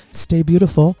time, stay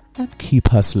beautiful and keep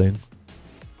hustling.